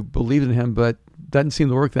moment you believed in him, but doesn't seem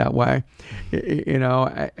to work that way. And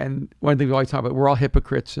one of the things we always talk about, we're all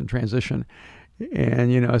hypocrites in transition,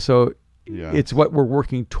 and so. Yeah. It's what we're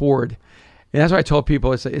working toward. And that's why I told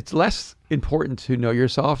people it's less important to know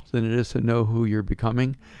yourself than it is to know who you're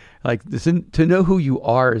becoming. Like to know who you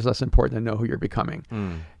are is less important than know who you're becoming.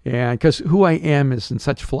 And because who I am is in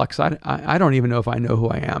such flux, I don't even know if I know who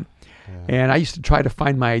I am. Yeah. And I used to try to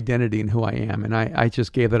find my identity in who I am. And I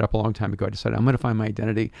just gave that up a long time ago. I decided I'm going to find my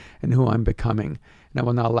identity in who I'm becoming. And I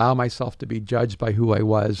will not allow myself to be judged by who I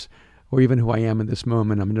was or even who I am in this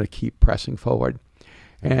moment. I'm going to keep pressing forward.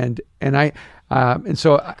 And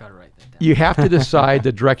so I gotta write that down. you have to decide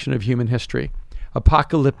the direction of human history.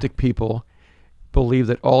 Apocalyptic people believe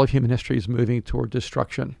that all of human history is moving toward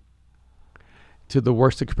destruction, to the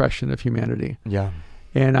worst expression of humanity. Yeah.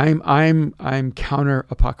 And I'm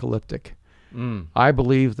counter-apocalyptic. I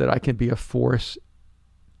believe that I can be a force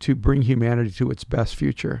to bring humanity to its best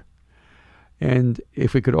future. And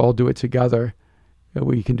if we could all do it together,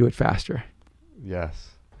 we can do it faster. Yes.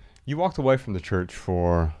 You walked away from the church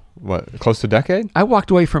for, what, close to a decade? I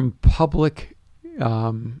walked away from public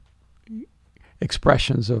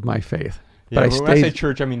expressions of my faith. Yeah, But when I say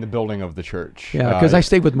church, I mean the building of the church. Yeah, because I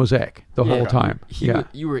stayed with Mosaic the whole time.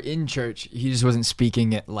 You were in church. He just wasn't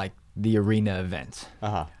speaking at like the arena events.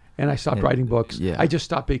 Uh-huh. And I stopped writing books. Yeah. I just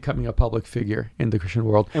stopped becoming a public figure in the Christian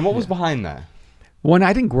world. And what was behind that? One,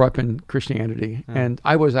 I didn't grow up in Christianity, and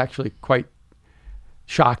I was actually quite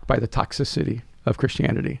shocked by the toxicity of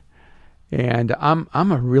Christianity. And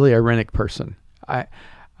I'm a really ironic person. I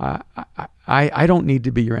don't need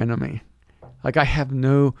to be your enemy. Like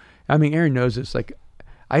Aaron knows this. Like,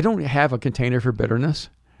 I don't have a container for bitterness.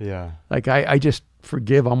 Yeah. Like I just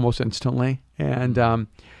forgive almost instantly.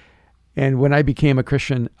 And when I became a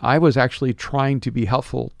Christian, I was actually trying to be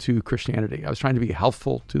helpful to Christianity. I was trying to be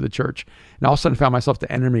helpful to the church, and all of a sudden found myself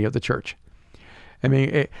the enemy of the church. I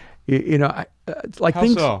mean, like How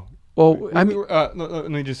things. so? Well, I mean, let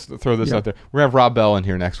me just throw this out there. We're gonna have Rob Bell in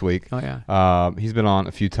here next week. Oh yeah. He's been on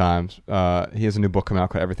a few times. He has a new book coming out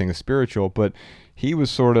called Everything is Spiritual, but he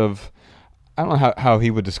was sort of, I don't know how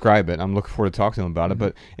he would describe it. I'm looking forward to talking to him about it,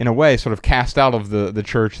 but in a way, sort of cast out of the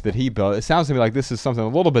church that he built. It sounds to me like this is something a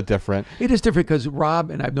little bit different. It is different because Rob,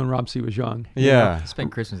 and I've known Rob since he was young. Yeah. I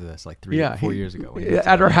spent Christmas with us like 4 years ago. when he was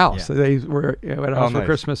At our young. house. Yeah. They were at our house for nice.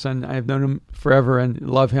 Christmas, and I've known him forever and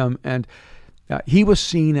love him. And he was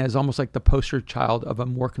seen as almost like the poster child of a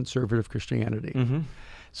more conservative Christianity. Mm-hmm.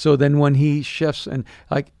 So then when he shifts, and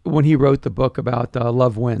like when he wrote the book about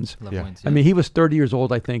Love Wins, Love Yeah. wins, I mean, he was 30 years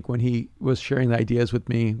old, I think, when he was sharing the ideas with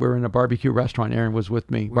me. We were in a barbecue restaurant. Aaron was with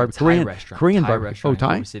me. We were at a Thai restaurant. Korean Thai barbecue. restaurant Oh, in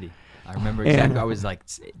Thai? Culver City. I remember exactly. I was like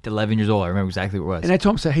 11 years old. I remember exactly what it was. And I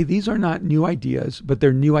told him, say, hey, these are not new ideas, but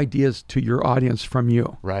they're new ideas to your audience from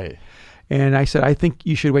you. Right. And I said, I think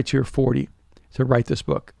you should wait till you're 40 to write this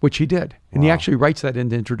book, which he did. And he Wow. actually writes that in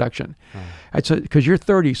the introduction. I said, because you're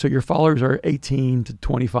 30, so your followers are 18 to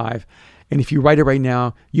 25. And if you write it right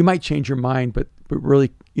now, you might change your mind, but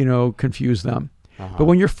really, confuse them. But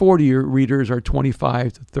when you're 40, your readers are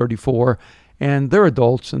 25 to 34, and they're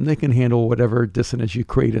adults, and they can handle whatever dissonance you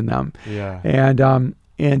create in them. Yeah. And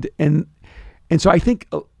so I think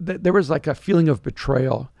that there was like a feeling of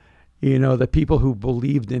betrayal, the people who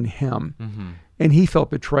believed in him. Mm-hmm. And he felt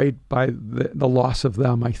betrayed by the loss of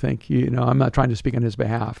them, I think. I'm not trying to speak on his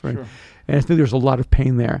behalf. Right? Sure. And I think there's a lot of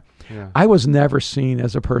pain there. Yeah. I was never seen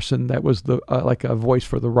as a person that was like a voice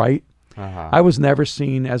for the right. Uh-huh. I was never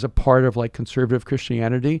seen as a part of like conservative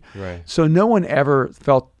Christianity. Right. So no one ever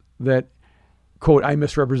felt that, quote, I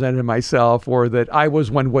misrepresented myself, or that I was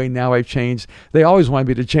one way, now I've changed. They always wanted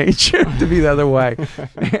me to change to be the other way.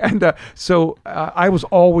 And so I was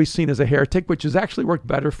always seen as a heretic, which has actually worked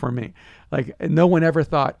better for me. Like no one ever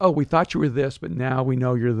thought, oh, we thought you were this, but now we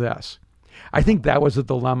know you're this. I think that was a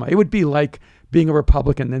dilemma. It would be like being a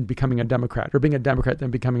Republican then becoming a Democrat, or being a Democrat then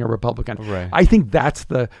becoming a Republican. Right. I think that's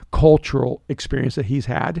the cultural experience that he's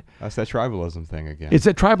had. That's that tribalism thing again. It's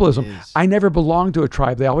a tribalism. It is. I never belonged to a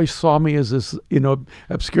tribe. They always saw me as this,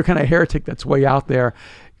 obscure kind of heretic that's way out there.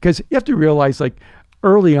 Because you have to realize, like,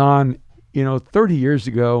 early on, 30 years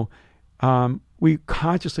ago, we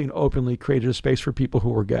consciously and openly created a space for people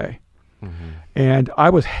who were gay. Mm-hmm. And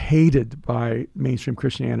I was hated by mainstream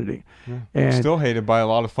Christianity. Yeah. And Still hated by a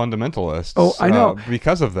lot of fundamentalists. Oh, I know.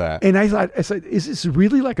 Because of that. And I said, is this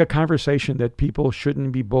really like a conversation that people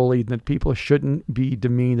shouldn't be bullied, that people shouldn't be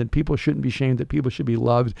demeaned, that people shouldn't be shamed, that people should be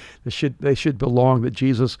loved, they should belong, that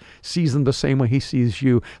Jesus sees them the same way he sees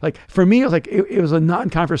you? Like, for me, it was like, it was a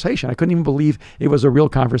non-conversation. I couldn't even believe it was a real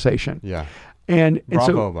conversation. Yeah. And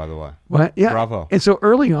Bravo, so, by the way. what? Yeah. Bravo. And so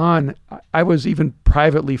early on, I was even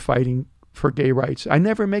privately fighting for gay rights. I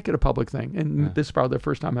never make it a public thing. And this is probably the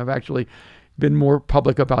first time I've actually been more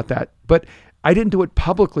public about that. But I didn't do it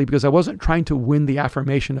publicly because I wasn't trying to win the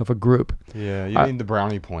affirmation of a group. Yeah, you need the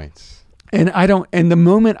brownie points. And and the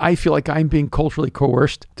moment I feel like I'm being culturally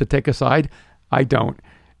coerced to take a side, I don't.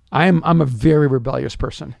 I'm a very rebellious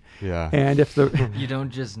person. Yeah. And if the You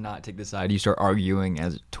don't just not take the side. You start arguing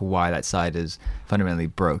as to why that side is fundamentally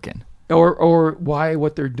broken. or why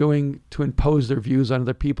what they're doing to impose their views on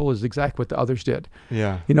other people is exactly what the others did.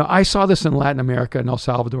 Yeah. I saw this in Latin America and El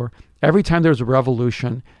Salvador. Every time there was a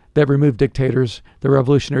revolution, that removed dictators. The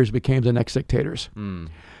revolutionaries became the next dictators. And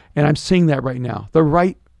I'm seeing that right now. The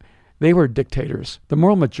right, they were dictators. The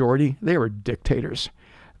moral majority, they were dictators.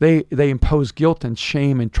 They imposed guilt and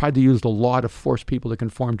shame and tried to use the law to force people to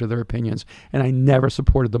conform to their opinions. And I never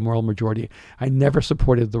supported the moral majority. I never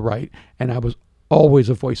supported the right. And I was always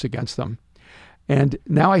a voice against them. And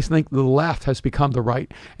now I think the left has become the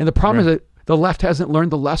right. And the problem is that the left hasn't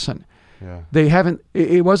learned the lesson. Yeah. They haven't,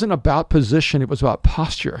 it wasn't about position, it was about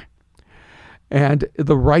posture. And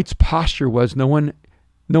the right's posture was no one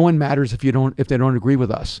matters if they don't agree with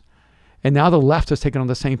us. And now the left has taken on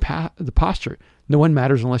the same the posture. No one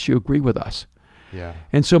matters unless you agree with us. Yeah.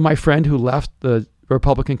 And so my friend who left the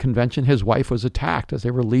Republican convention, his wife was attacked as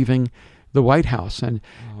they were leaving the White House, and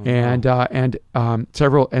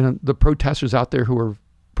several the protesters out there who were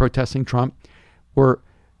protesting Trump were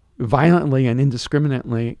violently and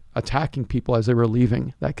indiscriminately attacking people as they were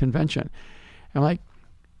leaving that convention. I'm like,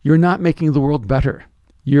 you're not making the world better.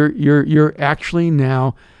 You're actually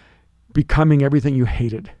now becoming everything you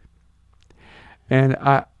hated. And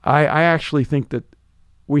I actually think that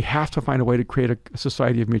we have to find a way to create a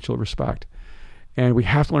society of mutual respect. And we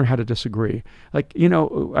have to learn how to disagree. Like,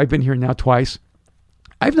 I've been here now twice.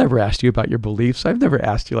 I've never asked you about your beliefs. I've never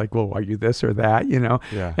asked you like, well, are you this or that,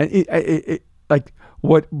 Yeah. And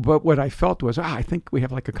what I felt was, I think we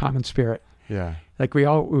have like a common spirit. Yeah. Like we're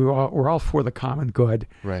all for the common good.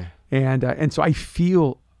 Right. And so I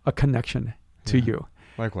feel a connection to you.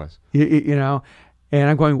 Likewise. And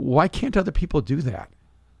I'm going, why can't other people do that?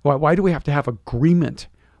 Why do we have to have agreement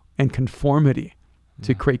and conformity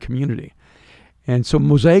to create community? And so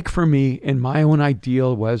Mosaic for me, in my own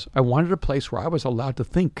ideal, was I wanted a place where I was allowed to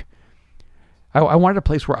think. I wanted a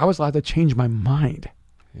place where I was allowed to change my mind.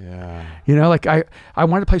 Yeah. I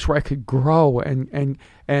wanted a place where I could grow and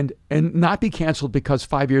not be canceled because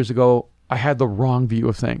 5 years ago I had the wrong view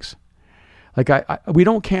of things. Like we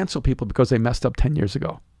don't cancel people because they messed up 10 years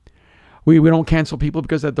ago. We don't cancel people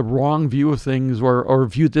because they had the wrong view of things or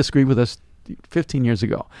disagreed with us 15 years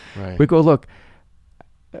ago. Right. We go, look,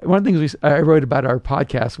 one of the things I wrote about our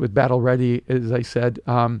podcast with Battle Ready is I said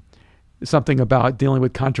something about dealing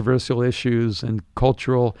with controversial issues and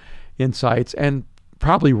cultural insights, and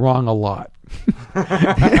probably wrong a lot.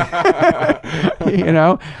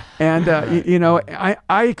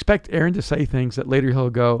 I expect Aaron to say things that later he'll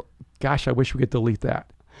go, gosh, I wish we could delete that.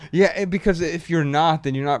 Yeah, because if you're not,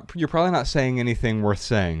 then you're probably not saying anything worth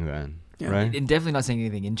saying then. Yeah. Right? And definitely not saying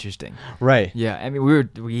anything interesting. Right. Yeah, I mean,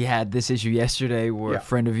 we had this issue yesterday where a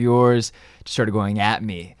friend of yours just started going at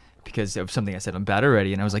me because of something I said on Bad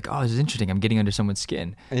Already, and I was like, oh, this is interesting. I'm getting under someone's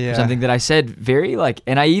skin. Yeah. For something that I said very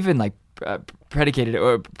and I even predicated it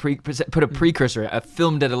or put a precursor,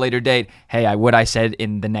 filmed at a later date. Hey, what I said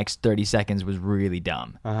in the next 30 seconds was really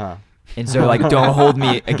dumb. Uh-huh. And so, don't hold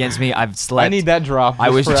me against me. I've slept. I need that drop. I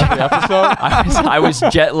was for every episode. I was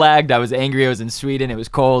jet lagged. I was angry. I was in Sweden. It was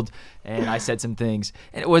cold, and I said some things,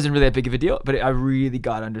 and it wasn't really that big of a deal. But I really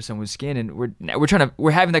got under someone's skin, and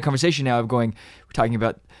we're having that conversation now of we're talking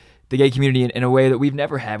about the gay community in a way that we've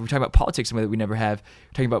never had. We're talking about politics in a way that we never have.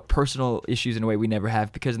 We're talking about personal issues in a way we never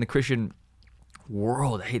have, because in the Christian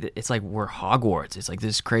world, it's like we're Hogwarts. It's like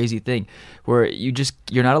this crazy thing where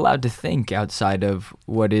you're not allowed to think outside of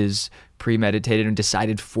what is premeditated and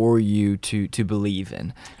decided for you to believe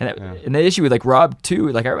in. And the issue with Rob too,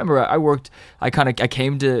 I remember I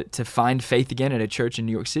came to find faith again at a church in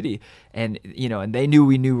New York City, and and they knew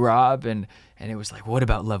we knew Rob, and it was like, what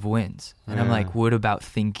about love wins? And I'm like, what about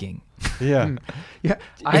thinking? Yeah. Yeah.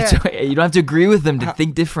 You don't have to agree with them to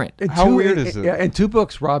think different. How weird is it? In 2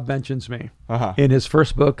 books, Rob mentions me. In his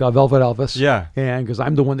first book, Velvet Elvis. Yeah. And because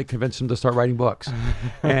I'm the one that convinced him to start writing books.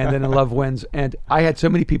 And then in Love Wins. And I had so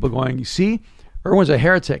many people going, you see, Erwin's a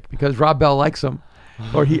heretic because Rob Bell likes him.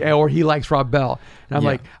 Or he likes Rob Bell. And I'm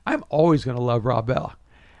like, I'm always going to love Rob Bell.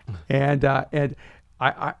 And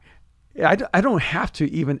I don't have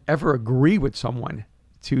to even ever agree with someone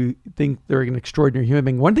to think they're an extraordinary human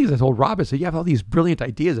being. One of the things I told Rob is that you have all these brilliant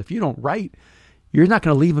ideas. If you don't write, you're not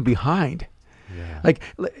going to leave them behind. Yeah.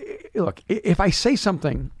 Look, if I say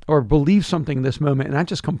something or believe something in this moment and I'm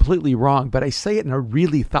just completely wrong, but I say it in a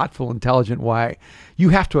really thoughtful, intelligent way, you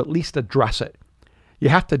have to at least address it. You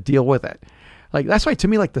have to deal with it. That's why to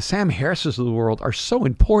me, the Sam Harrises of the world are so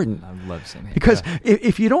important. I love Sam Harris. Because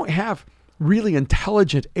if you don't have really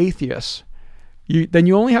intelligent atheists, then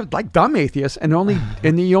you only have dumb atheists, and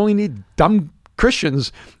you only need dumb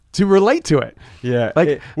Christians to relate to it. Yeah.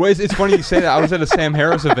 It's funny you say that. I was at a Sam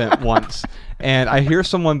Harris event once, and I hear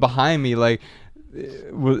someone behind me,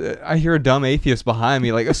 I hear a dumb atheist behind me,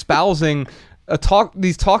 espousing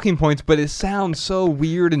these talking points, but it sounds so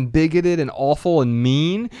weird and bigoted and awful and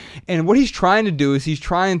mean. And what he's trying to do is he's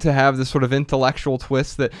trying to have this sort of intellectual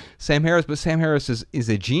twist that Sam Harris is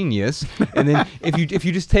a genius. And then if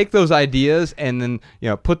you just take those ideas and then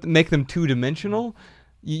make them two-dimensional,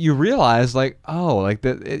 you realize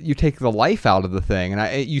you take the life out of the thing.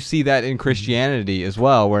 And you see that in Christianity as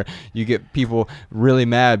well, where you get people really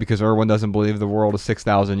mad because Erwin doesn't believe the world is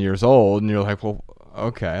 6,000 years old, and you're like, well,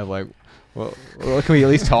 okay, like, well, can we at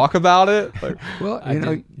least talk about it? Like, well,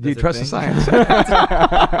 do you trust the science?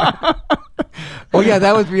 Oh yeah,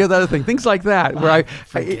 that would be another thing. Things like that, where I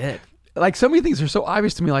forget. Like so many things are so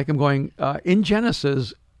obvious to me. Like I'm going in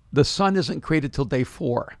Genesis, the sun isn't created till day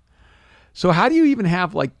 4. So how do you even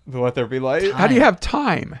have like let there be light? How do you have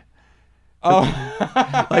time? Oh,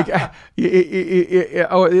 like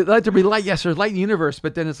let there be light. Yes, there's light in the universe,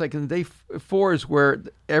 but then it's like in day 4 is where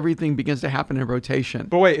everything begins to happen in rotation.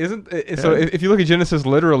 But wait, so if you look at Genesis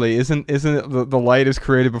literally, isn't it the light is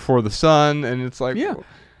created before the sun, and it's like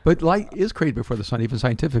but light is created before the sun, even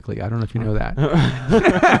scientifically. I don't know if you know that,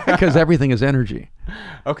 because everything is energy.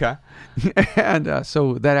 Okay. And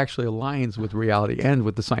so that actually aligns with reality and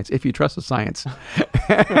with the science. If you trust the science,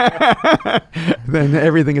 then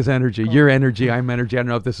everything is energy. You're energy. I'm energy. I don't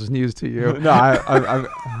know if this is news to you. No, I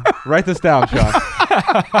write this down, Sean.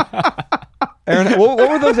 Aaron, what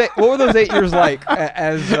were those 8 years like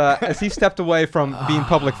as he stepped away from being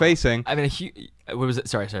public facing? I mean, what was it?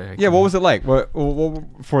 Sorry. Yeah, what was it like? What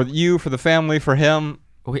for you, for the family, for him?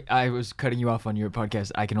 I was cutting you off on your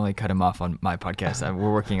podcast. I can only cut him off on my podcast.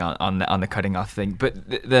 We're working on the cutting off thing. But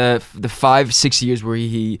the 5-6 years where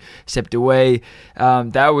he stepped away,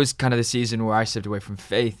 that was kind of the season where I stepped away from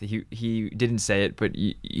faith. He didn't say it, but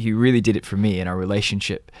he really did it for me in our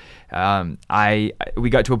relationship. We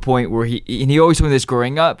got to a point where he always told me this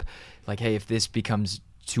growing up, like, hey, if this becomes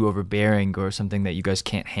too overbearing or something that you guys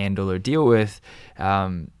can't handle or deal with,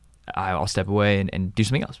 I'll step away and do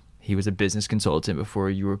something else. He was a business consultant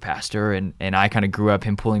before you were pastor, and I kind of grew up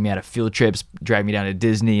him pulling me out of field trips, dragging me down to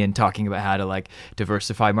Disney and talking about how to like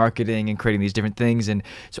diversify marketing and creating these different things. And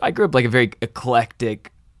so I grew up like a very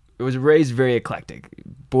eclectic, I was raised very eclectic,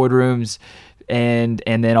 boardrooms and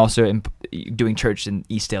then also doing church in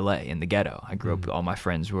East LA in the ghetto. I grew up, all my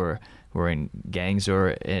friends were in gangs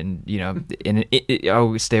I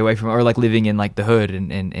would stay away from, or like living in like the hood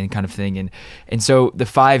and kind of thing. And so the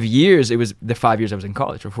 5 years, it was the 5 years I was in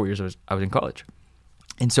college, or 4 years I was in college.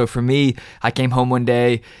 And so for me, I came home one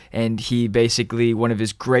day and he basically, one of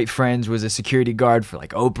his great friends was a security guard for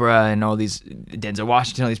like Oprah and all these, Denzel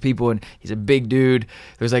Washington, all these people. And he's a big dude.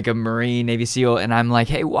 There was like a Marine, Navy SEAL. And I'm like,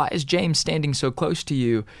 hey, why is James standing so close to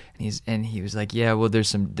you? And he was like, yeah, well,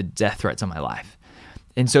 there's the death threats on my life.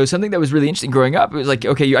 And so something that was really interesting growing up, it was like,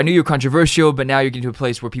 okay, I knew you were controversial, but now you're getting to a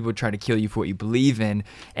place where people are trying to kill you for what you believe in.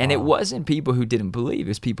 And It wasn't people who didn't believe. It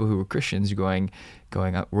was people who were Christians going,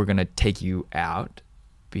 we're going to take you out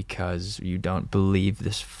because you don't believe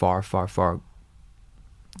this far, far, far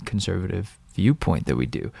conservative viewpoint that we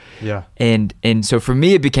do. Yeah. And so for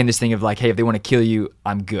me, it became this thing of like, hey, if they want to kill you,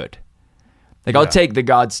 I'm good. Like, I'll take the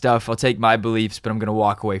God stuff, I'll take my beliefs, but I'm going to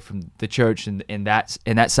walk away from the church and that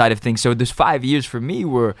side of things. So those 5 years for me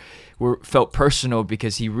were felt personal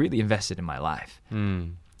because he really invested in my life.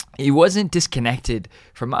 He wasn't disconnected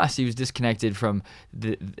from us. He was disconnected from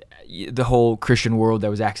the whole Christian world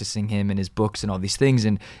that was accessing him and his books and all these things.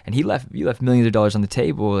 And you left millions of dollars on the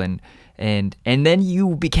table, and then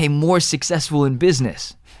you became more successful in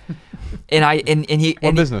business.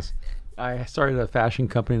 What business? I started a fashion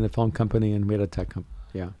company and a film company, and we had a tech company.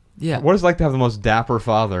 Yeah. What is it like to have the most dapper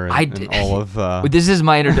father in all of... This is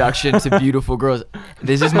my introduction to beautiful girls.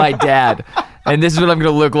 This is my dad, and this is what I'm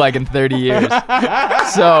going to look like in 30 years.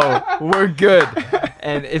 So we're good.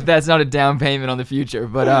 And if that's not a down payment on the future,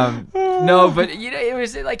 but no, but it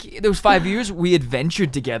was like those 5 years we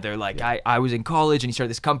adventured together. Like I was in college and he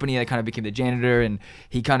started this company. I kind of became the janitor, and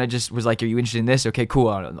he kind of just was like, "Are you interested in this? Okay, cool.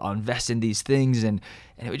 I'll invest in these things." And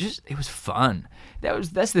it was fun.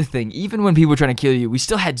 That's the thing. Even when people were trying to kill you, we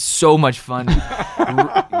still had so much fun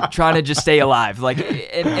trying to just stay alive. Like,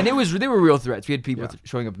 and they were real threats. We had people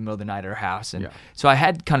showing up in the middle of the night at our house, and so I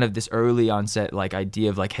had kind of this early onset like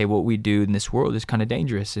idea of like, hey, what we do in this world is kind of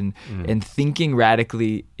dangerous, and thinking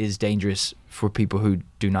radically is dangerous for people who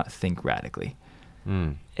do not think radically.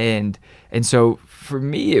 And so for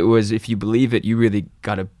me, it was, if you believe it, you really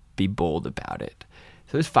got to be bold about it.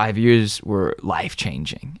 So those 5 years were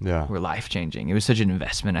life-changing. Yeah. Were life-changing. It was such an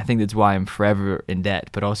investment. I think that's why I'm forever in debt,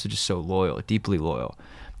 but also just so loyal, deeply loyal.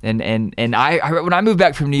 And I when I moved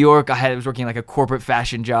back from New York, I was working like a corporate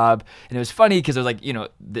fashion job, and it was funny because I was like, you talk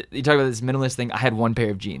about this minimalist thing. I had one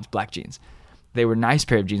pair of jeans, black jeans. they were nice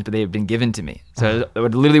pair of jeans, but they had been given to me. So I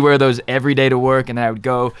would literally wear those every day to work, and then I would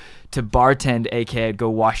go to bartend, aka I'd go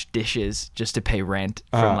wash dishes just to pay rent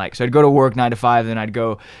from so I'd go to work 9 to 5, then I'd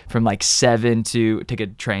go from 7 to take a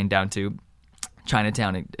train down to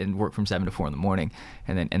Chinatown and work from 7 to 4 in the morning,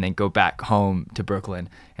 and then go back home to Brooklyn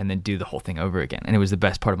and then do the whole thing over again. And it was the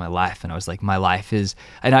best part of my life. And I was like, my life is,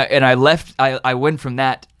 and I went from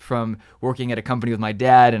that, from working at a company with my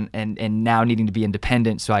dad and now needing to be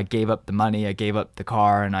independent. So I gave up the money, I gave up the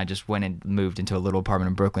car, and I just went and moved into a little apartment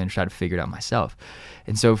in Brooklyn and tried to figure it out myself.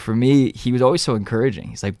 And so for me, he was always so encouraging.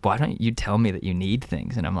 He's like, why don't you tell me that you need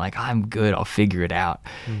things? And I'm like, I'm good, I'll figure it out.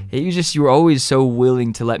 You were always so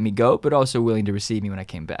willing to let me go, but also willing to receive me when I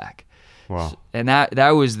came back. Wow. And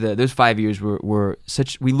that was those 5 years were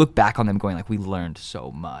such, we look back on them going like, we learned so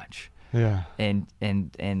much. Yeah. And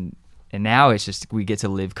now it's just, we get to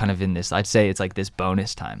live kind of in this, I'd say it's like this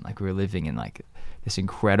bonus time. Like we're living in like this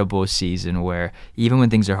incredible season where even when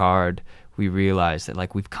things are hard, we realize that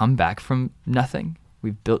like we've come back from nothing.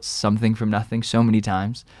 We've built something from nothing so many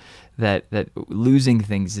times that losing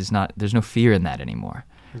things is not, there's no fear in that anymore.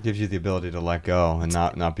 It gives you the ability to let go and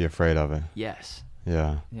not be afraid of it. Yes.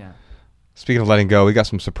 Yeah. Yeah. Speaking of letting go, we got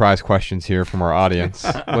some surprise questions here from our audience.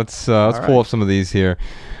 Let's pull up some of these here.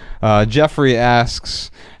 Jeffrey asks,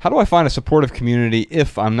 how do I find a supportive community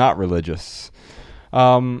if I'm not religious?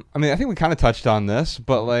 I mean, I think we kind of touched on this,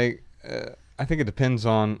 but like, I think it depends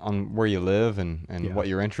on where you live and what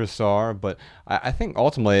your interests are. But I think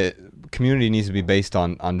ultimately community needs to be based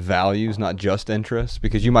on values, not just interests,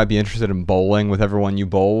 because you might be interested in bowling with everyone you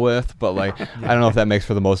bowl with, but like, I don't know if that makes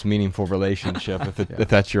for the most meaningful relationship if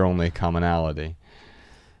that's your only commonality.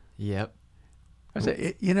 Yep. I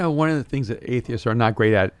say, one of the things that atheists are not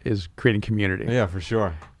great at is creating community. Yeah, for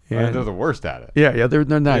sure. And they're the worst at it. Yeah, they're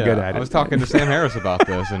not good at it. I was talking to Sam Harris about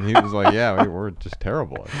this, and he was like, yeah, we're just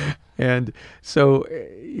terrible at it. And so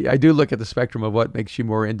I do look at the spectrum of what makes you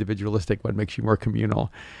more individualistic, what makes you more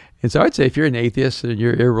communal. And so I'd say if you're an atheist and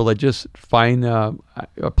you're irreligious, find a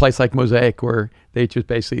place like Mosaic where they just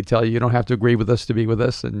basically tell you don't have to agree with us to be with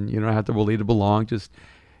us, and you don't have to believe to belong. Just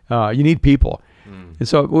you need people. And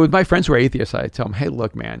so with my friends who are atheists, I tell them, hey,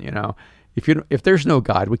 look, man, if there's no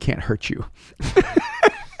God, we can't hurt you.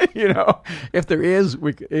 If there is,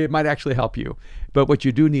 it might actually help you. But what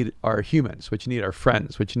you do need are humans. What you need are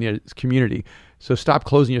friends. What you need is community. So stop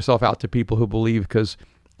closing yourself out to people who believe, because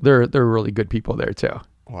there are really good people there too.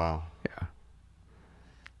 Wow. Yeah.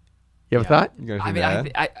 You have a thought?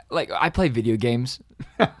 I play video games.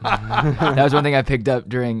 That was one thing I picked up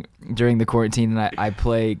during the quarantine, and I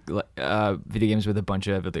play video games with a bunch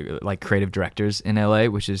of like creative directors in LA,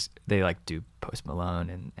 which is they like do Post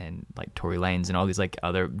Malone and like Tory Lanez and all these like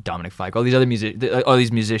other Dominic Fike, all these other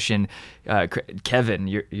musician Kevin,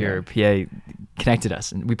 your PA connected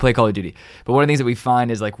us, and we play Call of Duty. But one of the things that we find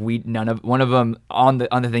is like one of them on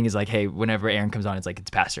the thing is like, hey, whenever Aaron comes on, it's like it's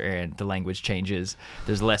Pastor Aaron. The language changes.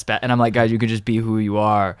 There's less and I'm like, guys, you can just be who you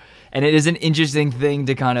are. And it is an interesting thing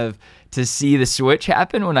to kind of to see the switch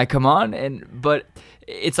happen when I come on, but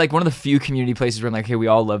it's like one of the few community places where I'm like, hey, we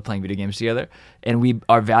all love playing video games together, and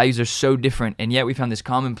our values are so different, and yet we found this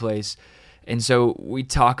common place. And so we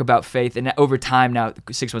talk about faith, and over time now,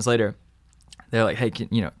 6 months later, they're like, hey, can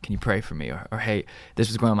you pray for me? Or hey, this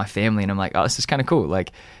was going on in my family. And I'm like, oh, this is kind of cool.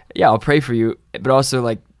 Like, yeah, I'll pray for you. But also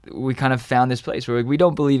like, we kind of found this place where we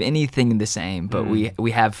don't believe anything the same, but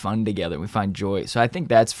we have fun together. We find joy. So I think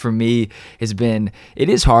that's, for me, it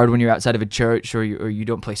is hard when you're outside of a church or you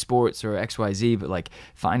don't play sports or XYZ, but like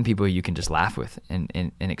find people you can just laugh with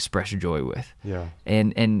and express joy with. Yeah.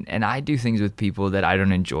 And I do things with people that I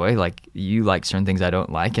don't enjoy. Like you like certain things I don't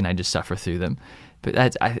like, and I just suffer through them.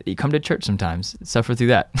 But you come to church sometimes, suffer through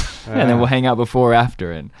that, and then we'll hang out before or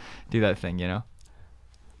after and do that thing,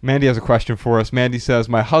 Mandy has a question for us. Mandy says,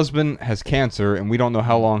 my husband has cancer, and we don't know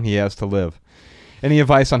how long he has to live. Any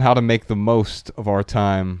advice on how to make the most of our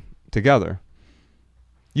time together?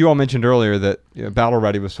 You all mentioned earlier that Battle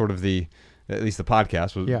Ready was sort of at least the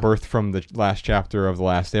podcast, was birthed from the last chapter of The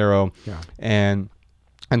Last Arrow. Yeah. And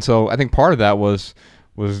so I think part of that was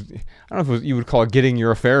I don't know if you would call it getting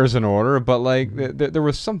your affairs in order, but like there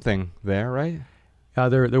was something there, right?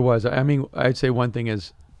 There was. I mean, I'd say one thing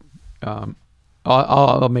is,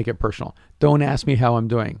 I'll make it personal. Don't ask me how I'm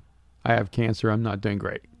doing. I have cancer. I'm not doing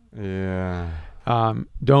great. Yeah.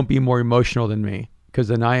 Don't be more emotional than me, because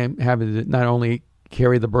then I am having to not only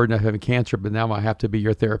carry the burden of having cancer, but now I have to be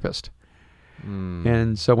your therapist.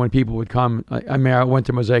 And so when people would come, I went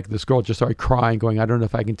to Mosaic, this girl just started crying, going, I don't know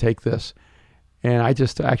if I can take this. And I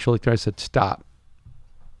just actually said, stop.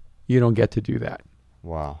 You don't get to do that.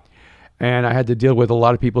 Wow. And I had to deal with a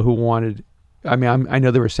lot of people who wanted, I know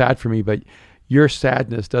they were sad for me, but your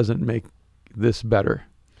sadness doesn't make this better.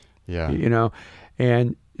 Yeah. You know,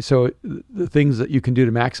 and so the things that you can do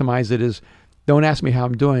to maximize it is, don't ask me how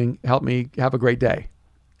I'm doing. Help me have a great day.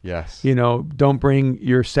 Yes. You know, don't bring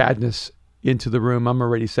your sadness into the room. I'm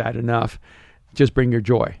already sad enough. Just bring your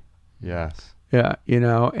joy. Yes. Yeah. You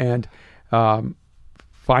know, and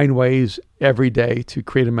find ways every day to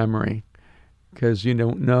create a memory, because you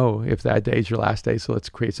don't know if that day is your last day. So let's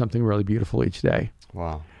create something really beautiful each day.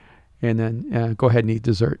 Wow. And then go ahead and eat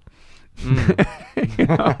dessert. That's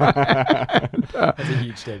a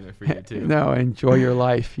huge statement for you too. No, enjoy your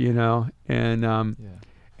life, you know, and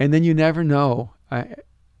and then you never know. I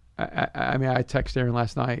mean, I texted Aaron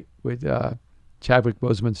last night with Chadwick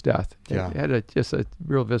Boseman's death. Yeah. It had just a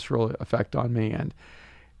real visceral effect on me, and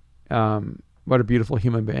what a beautiful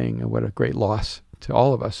human being, and what a great loss to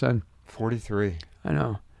all of us. And 43. I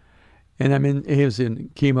know. And I mean, he was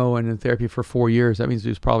in chemo and in therapy for 4 years. That means he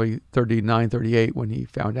was probably 39, 38 when he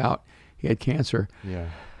found out he had cancer. Yeah.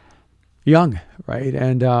 Young, right?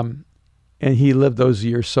 And he lived those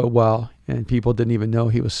years so well, and people didn't even know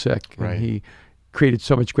he was sick. Right. And he created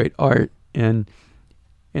so much great art. And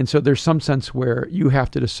so there's some sense where you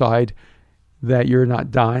have to decide that you're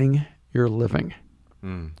not dying, you're living.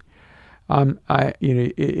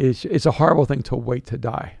 It's a horrible thing to wait to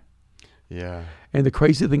die. Yeah. And the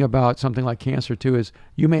crazy thing about something like cancer too is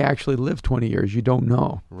you may actually live 20 years. You don't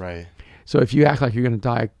know. Right. So if you act like you're going to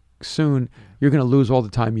die soon, you're going to lose all the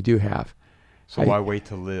time you do have. So why wait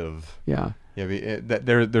to live? Yeah. Yeah.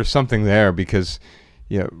 There's something there, because,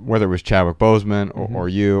 whether it was Chadwick Boseman or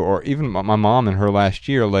you, or even my mom in her last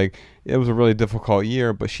year, like, it was a really difficult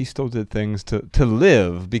year, but she still did things to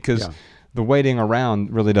live, because the waiting around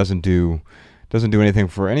really doesn't do anything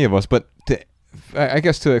for any of us. But I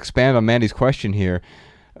guess to expand on Mandy's question here,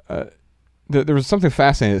 there was something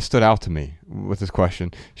fascinating that stood out to me with this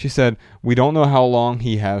question. She said, we don't know how long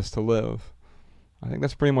he has to live. I think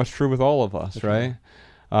that's pretty much true with all of us, right?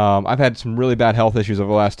 I've had some really bad health issues over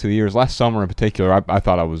the last 2 years. Last summer in particular, I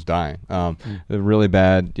thought I was dying. The really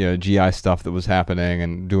bad GI stuff that was happening,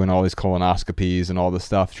 and doing all these colonoscopies and all this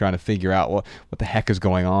stuff, trying to figure out what the heck is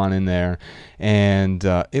going on in there. And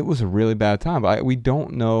it was a really bad time. We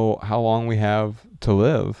don't know how long we have to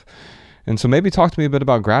live. And so maybe talk to me a bit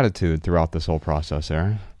about gratitude throughout this whole process,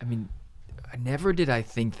 Aaron. I mean, never did I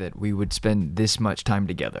think that we would spend this much time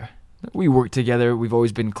together. We work together. We've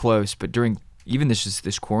always been close, but during even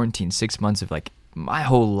this quarantine, 6 months of like my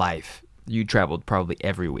whole life, you traveled probably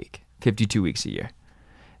every week, 52 weeks a year.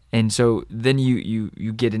 And so then you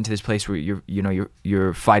get into this place where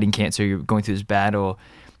you're fighting cancer, you're going through this battle.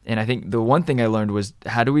 And I think the one thing I learned was,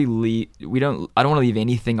 how do we leave? I don't want to leave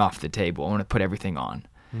anything off the table. I want to put everything on.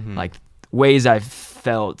 Like ways I've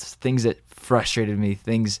felt, things that frustrated me,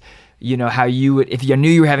 things, how you would, if you knew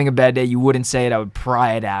you were having a bad day, you wouldn't say it. I would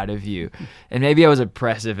pry it out of you. And maybe I was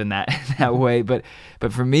oppressive in that way. But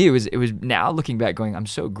for me, it was now looking back going, I'm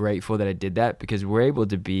so grateful that I did that, because we're able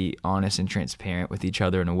to be honest and transparent with each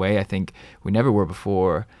other in a way I think we never were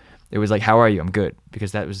before. It was like, how are you? I'm good.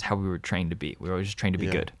 Because that was how we were trained to be. We were always just trained to be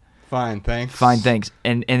good. Fine, thanks. Fine, thanks.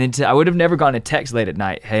 And I would have never gone to text late at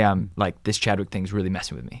night, hey, I'm like, this Chadwick thing's really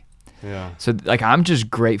messing with me. Yeah. So like, I'm just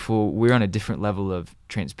grateful we're on a different level of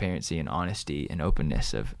transparency and honesty and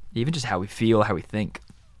openness of even just how we feel, how we think,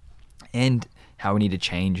 and how we need to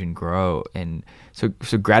change and grow. And so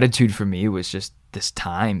gratitude for me was just this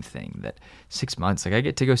time thing, that 6 months, like I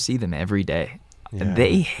get to go see them every day. Yeah. And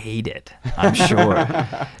they hate it, I'm sure.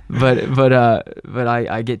 but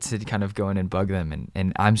I get to kind of go in and bug them,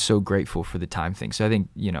 and I'm so grateful for the time thing. So I think,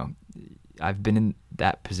 I've been in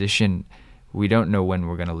that position. We don't know when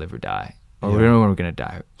we're going to live or die, or we don't know when we're going to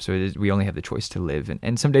die. So we only have the choice to live.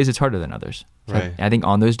 And some days it's harder than others. So right. I think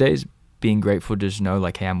on those days, being grateful, just know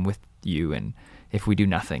like, hey, I'm with you. And if we do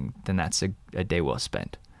nothing, then that's a day well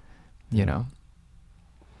spent, I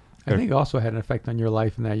think it also had an effect on your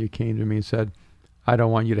life in that you came to me and said, I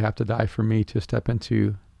don't want you to have to die for me to step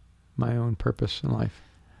into my own purpose in life.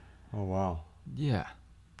 Oh, wow. Yeah.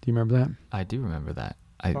 Do you remember that? I do remember that.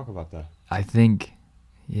 Talk about that. I think,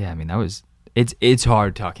 it's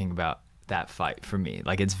hard talking about that fight for me.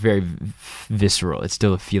 Like, it's very visceral. It's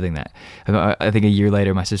still a feeling that, I think a year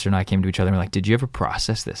later, my sister and I came to each other and were like, did you ever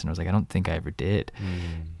process this? And I was like, I don't think I ever did.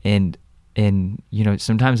 And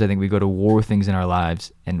sometimes I think we go to war with things in our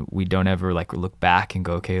lives and we don't ever like look back and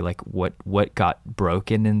go, okay, like what got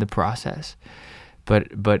broken in the process. But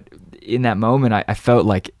in that moment, I felt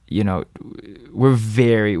like, me and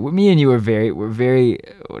you are very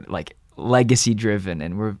like legacy driven,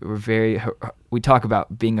 and we talk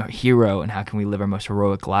about being a hero and how can we live our most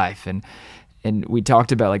heroic life. and we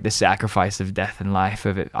talked about like the sacrifice of death and life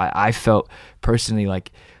of it. I felt personally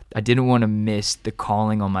like I didn't want to miss the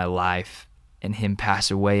calling on my life and him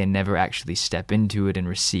pass away and never actually step into it and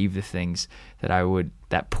receive the things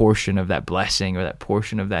that portion of that blessing or that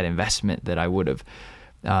portion of that investment that I would have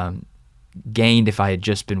gained if I had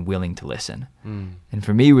just been willing to listen. And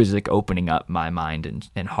for me, it was like opening up my mind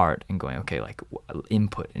and heart and going, okay, like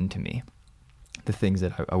input into me, the things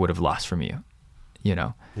that I would have lost from you, you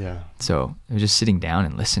know? Yeah. So it was just sitting down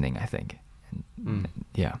and listening, I think. And,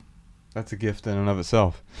 yeah. That's a gift in and of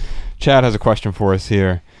itself. Chad has a question for us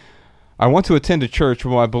here. I want to attend a church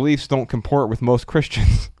where my beliefs don't comport with most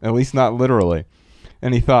Christians, at least not literally.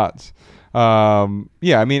 Any thoughts?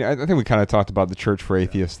 Yeah, I mean, I think we kind of talked about the church for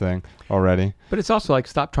atheists thing already. But it's also like,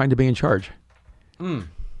 stop trying to be in charge.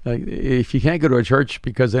 Like, if you can't go to a church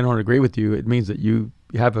because they don't agree with you, it means that you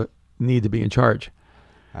have a need to be in charge.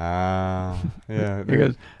 Yeah.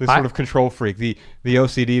 Because the sort of control freak, the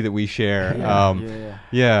OCD that we share. I'll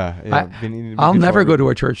never go to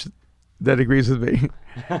a church that agrees with me.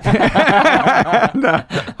 No,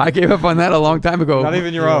 I gave up on that a long time ago. Not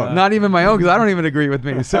even your own. Not even my own, because I don't even agree with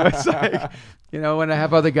me. So it's like, when I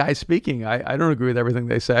have other guys speaking, I don't agree with everything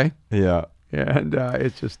they say. Yeah. And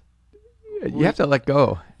it's just, you have to let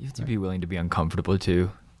go. You have to be willing to be uncomfortable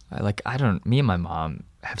too. Me and my mom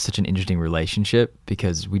have such an interesting relationship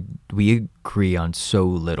because we agree on so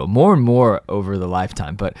little, more and more over the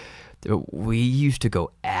lifetime, but we used to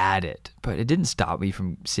go at it, but it didn't stop me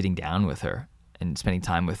from sitting down with her and spending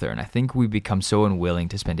time with her. And I think we've become so unwilling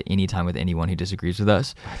to spend any time with anyone who disagrees with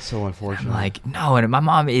us. That's so unfortunate. I'm like, no, and my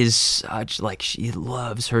mom is such, like, she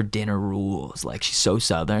loves her dinner rules. Like, she's so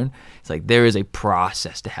Southern. It's like, there is a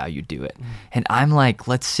process to how you do it. And I'm like,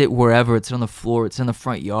 let's sit wherever. It's on the floor. It's in the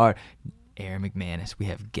front yard. Aaron McManus, we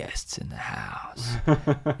have guests in the house.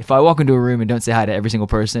 If I walk into a room and don't say hi to every single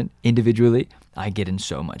person individually, I get in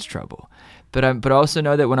so much trouble. But I also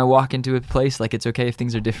know that when I walk into a place, like, it's okay if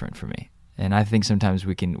things are different for me. And I think sometimes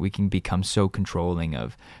we can become so controlling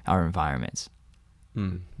of our environments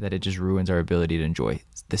that it just ruins our ability to enjoy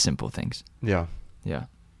the simple things. Yeah. Yeah.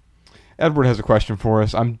 Edward has a question for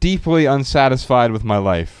us. I'm deeply unsatisfied with my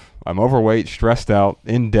life. I'm overweight, stressed out,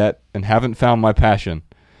 in debt, and haven't found my passion.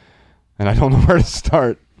 And I don't know where to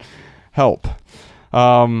start. Help.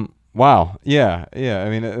 Wow. Yeah. I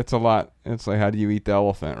mean, it's a lot. It's like, how do you eat the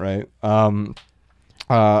elephant, right?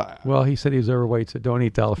 Well, he said he was overweight, so don't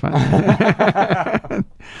eat the elephant.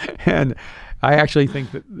 And I actually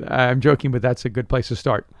think that, I'm joking, but that's a good place to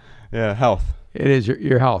start. Yeah, health. It is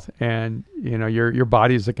your health, and your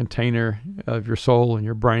body is the container of your soul and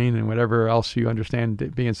your brain and whatever else you understand to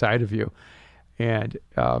be inside of you. And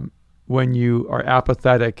when you are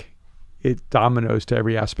apathetic, it dominoes to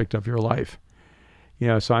every aspect of your life.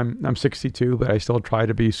 So I'm 62, but I still try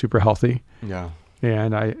to be super healthy. Yeah.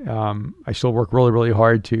 And I still work really, really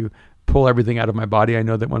hard to pull everything out of my body. I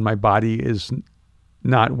know that when my body is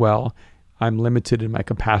not well, I'm limited in my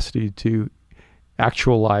capacity to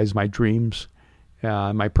actualize my dreams,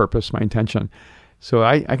 my purpose, my intention. So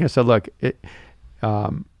I can say, look, it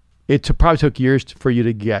probably took years for you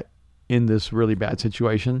to get in this really bad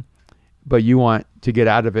situation, but you want to get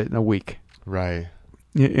out of it in a week. Right.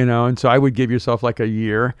 And so I would give yourself like a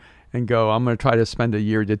year and go, I'm going to try to spend a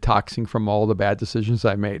year detoxing from all the bad decisions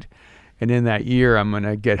I made. And in that year, I'm going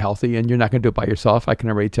to get healthy. And you're not going to do it by yourself. I can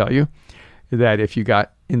already tell you that if you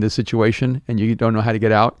got in this situation and you don't know how to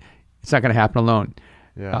get out, it's not going to happen alone.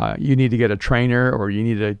 Yeah. You need to get a trainer, or you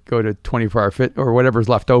need to go to 24-hour fit, or whatever's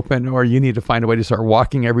left open, or you need to find a way to start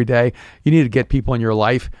walking every day. You need to get people in your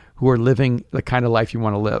life who are living the kind of life you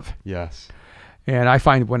want to live. Yes. And I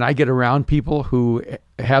find when I get around people who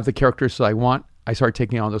have the characteristics I want, I start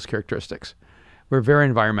taking on those characteristics. We're very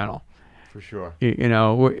environmental. For sure.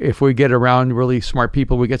 If we get around really smart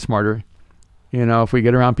people, we get smarter. If we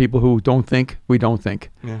get around people who don't think, we don't think.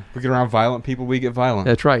 Yeah. If we get around violent people, we get violent.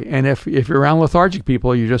 That's right. And if you're around lethargic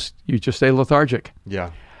people, you just stay lethargic. Yeah.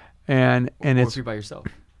 Or it's if you're by yourself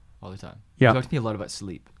all the time. Yeah. You talk to me a lot about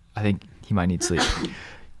sleep. I think he might need sleep.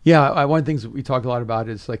 Yeah, one of the things that we talk a lot about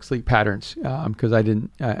is like sleep patterns, because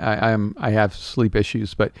I have sleep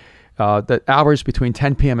issues, but the hours between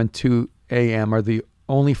 10 p.m. and 2 a.m. are the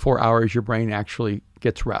only 4 hours your brain actually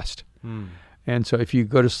gets rest. And so if you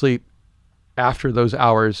go to sleep after those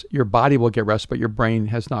hours, your body will get rest, but your brain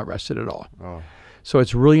has not rested at all. Oh. So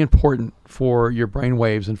it's really important for your brain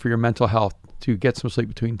waves and for your mental health to get some sleep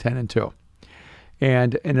between 10 and 2.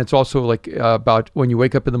 And it's also like about when you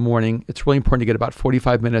wake up in the morning, it's really important to get about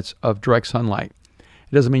 45 minutes of direct sunlight.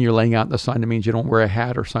 It doesn't mean you're laying out in the sun. It means you don't wear a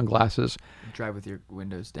hat or sunglasses. Drive with your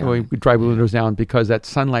windows down. We drive with windows down, because that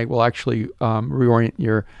sunlight will actually reorient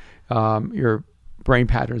your your brain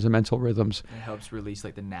patterns and mental rhythms. It helps release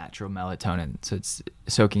like the natural melatonin. So it's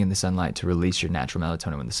soaking in the sunlight to release your natural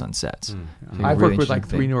melatonin when the sun sets. So I've really worked with like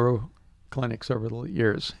interesting 3 thing. neuro clinics over the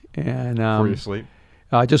years, and For your sleep.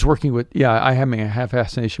 just working with, I have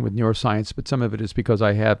fascination with neuroscience, but some of it is because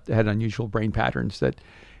I had unusual brain patterns that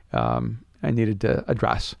I needed to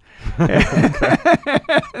address.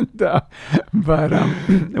 But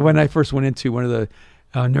when I first went into one of the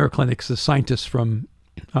neuroclinics, the scientists from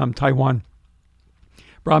Taiwan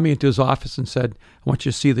brought me into his office and said, I want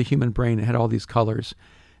you to see the human brain. It had all these colors.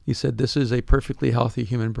 He said, this is a perfectly healthy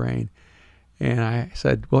human brain. And I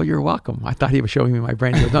said, well, you're welcome. I thought he was showing me my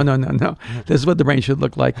brain. He goes, no. This is what the brain should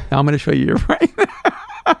look like. Now I'm going to show you your brain.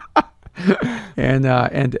 and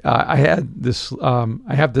I have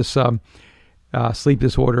this sleep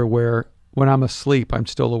disorder where when I'm asleep, I'm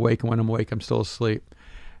still awake. And when I'm awake, I'm still asleep.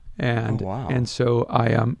 And, and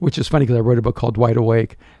so which is funny because I wrote a book called Wide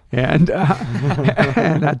Awake, and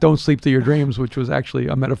Don't Sleep Through Your Dreams, which was actually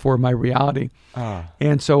a metaphor of my reality.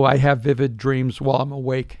 And so I have vivid dreams while I'm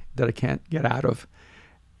awake that I can't get out of.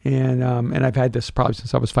 And I've had this probably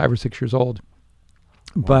since I was 5 or 6 years old.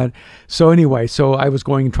 But so anyway, so I was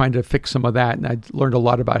going and trying to fix some of that, and I learned a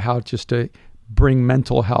lot about how just to bring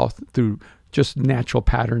mental health through just natural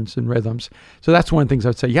patterns and rhythms. So that's one of the things I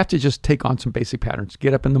would say. You have to just take on some basic patterns.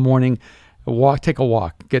 Get up in the morning, take a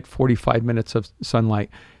walk, get 45 minutes of sunlight,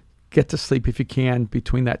 get to sleep if you can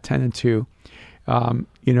between that 10 and 2. And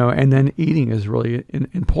then eating is really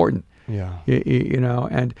important. Yeah.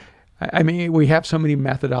 And I mean, we have so many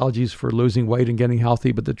methodologies for losing weight and getting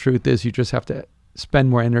healthy, but the truth is you just have to spend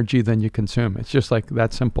more energy than you consume. It's just like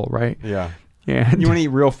that simple, right? Yeah. And you want to eat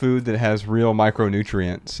real food that has real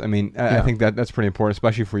micronutrients. I mean, I think that's pretty important,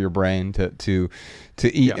 especially for your brain to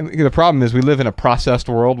eat. Yeah. I mean, the problem is we live in a processed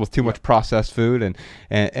world with too much processed food,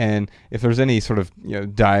 and if there's any sort of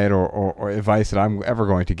diet or advice that I'm ever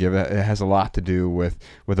going to give, it has a lot to do with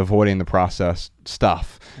avoiding the processed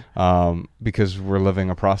stuff, because we're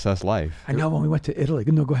living a processed life. I know when we went to Italy.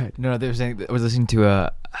 No, go ahead. No, I was listening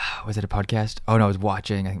to was it a podcast? Oh no, I was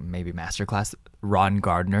watching, I think maybe Masterclass. Ron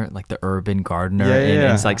Gardner, like the urban gardener in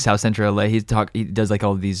it's like South Central LA. He does like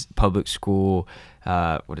all these public school,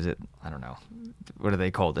 what is it? I don't know. What are they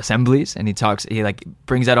called? Assemblies. And he like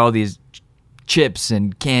brings out all these chips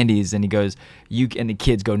and candies, and he goes, and the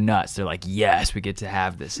kids go nuts. They're like, yes, we get to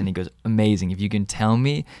have this. And he goes, amazing. If you can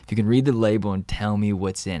read the label and tell me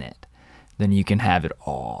what's in it, then you can have it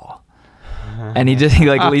all. And he's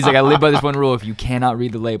like, I live by this one rule: if you cannot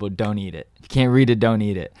read the label, don't eat it. If you can't read it, don't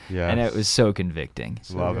eat it. Yes. And it was so convicting.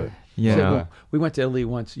 Love it. So we went to Italy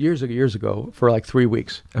once years ago for like 3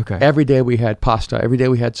 weeks. Okay. Every day we had pasta. Every day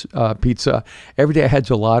we had pizza. Every day I had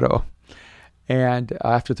gelato. And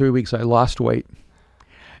after 3 weeks, I lost weight.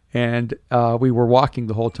 And we were walking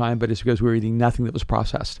the whole time, but it's because we were eating nothing that was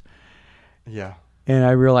processed. Yeah. And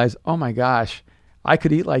I realized, oh my gosh, I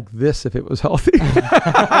could eat like this if it was healthy.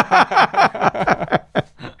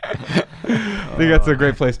 I think that's a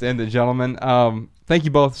great place to end it, gentlemen. Thank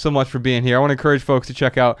you both so much for being here. I want to encourage folks to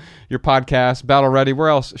check out your podcast, Battle Ready. Where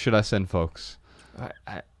else should I send folks?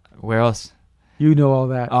 Where else? You know all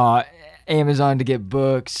that. Amazon to get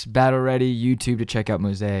books, Battle Ready, YouTube to check out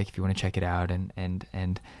Mosaic if you want to check it out, and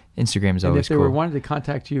Instagram is always cool. And if they wanted to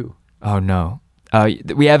contact you. Oh, no.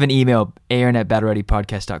 We have an email,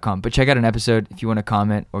 aaron@battlereadypodcast.com. But check out an episode if you want to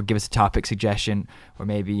comment or give us a topic suggestion, or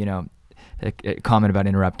maybe, a comment about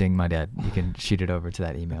interrupting my dad. You can shoot it over to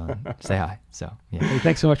that email and say hi. So, yeah. Hey,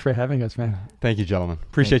 thanks so much for having us, man. Thank you, gentlemen.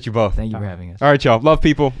 Appreciate you both. Thank you for having us. All right, y'all. Love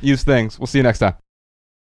people. Use things. We'll see you next time.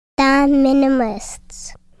 The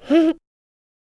Minimalists.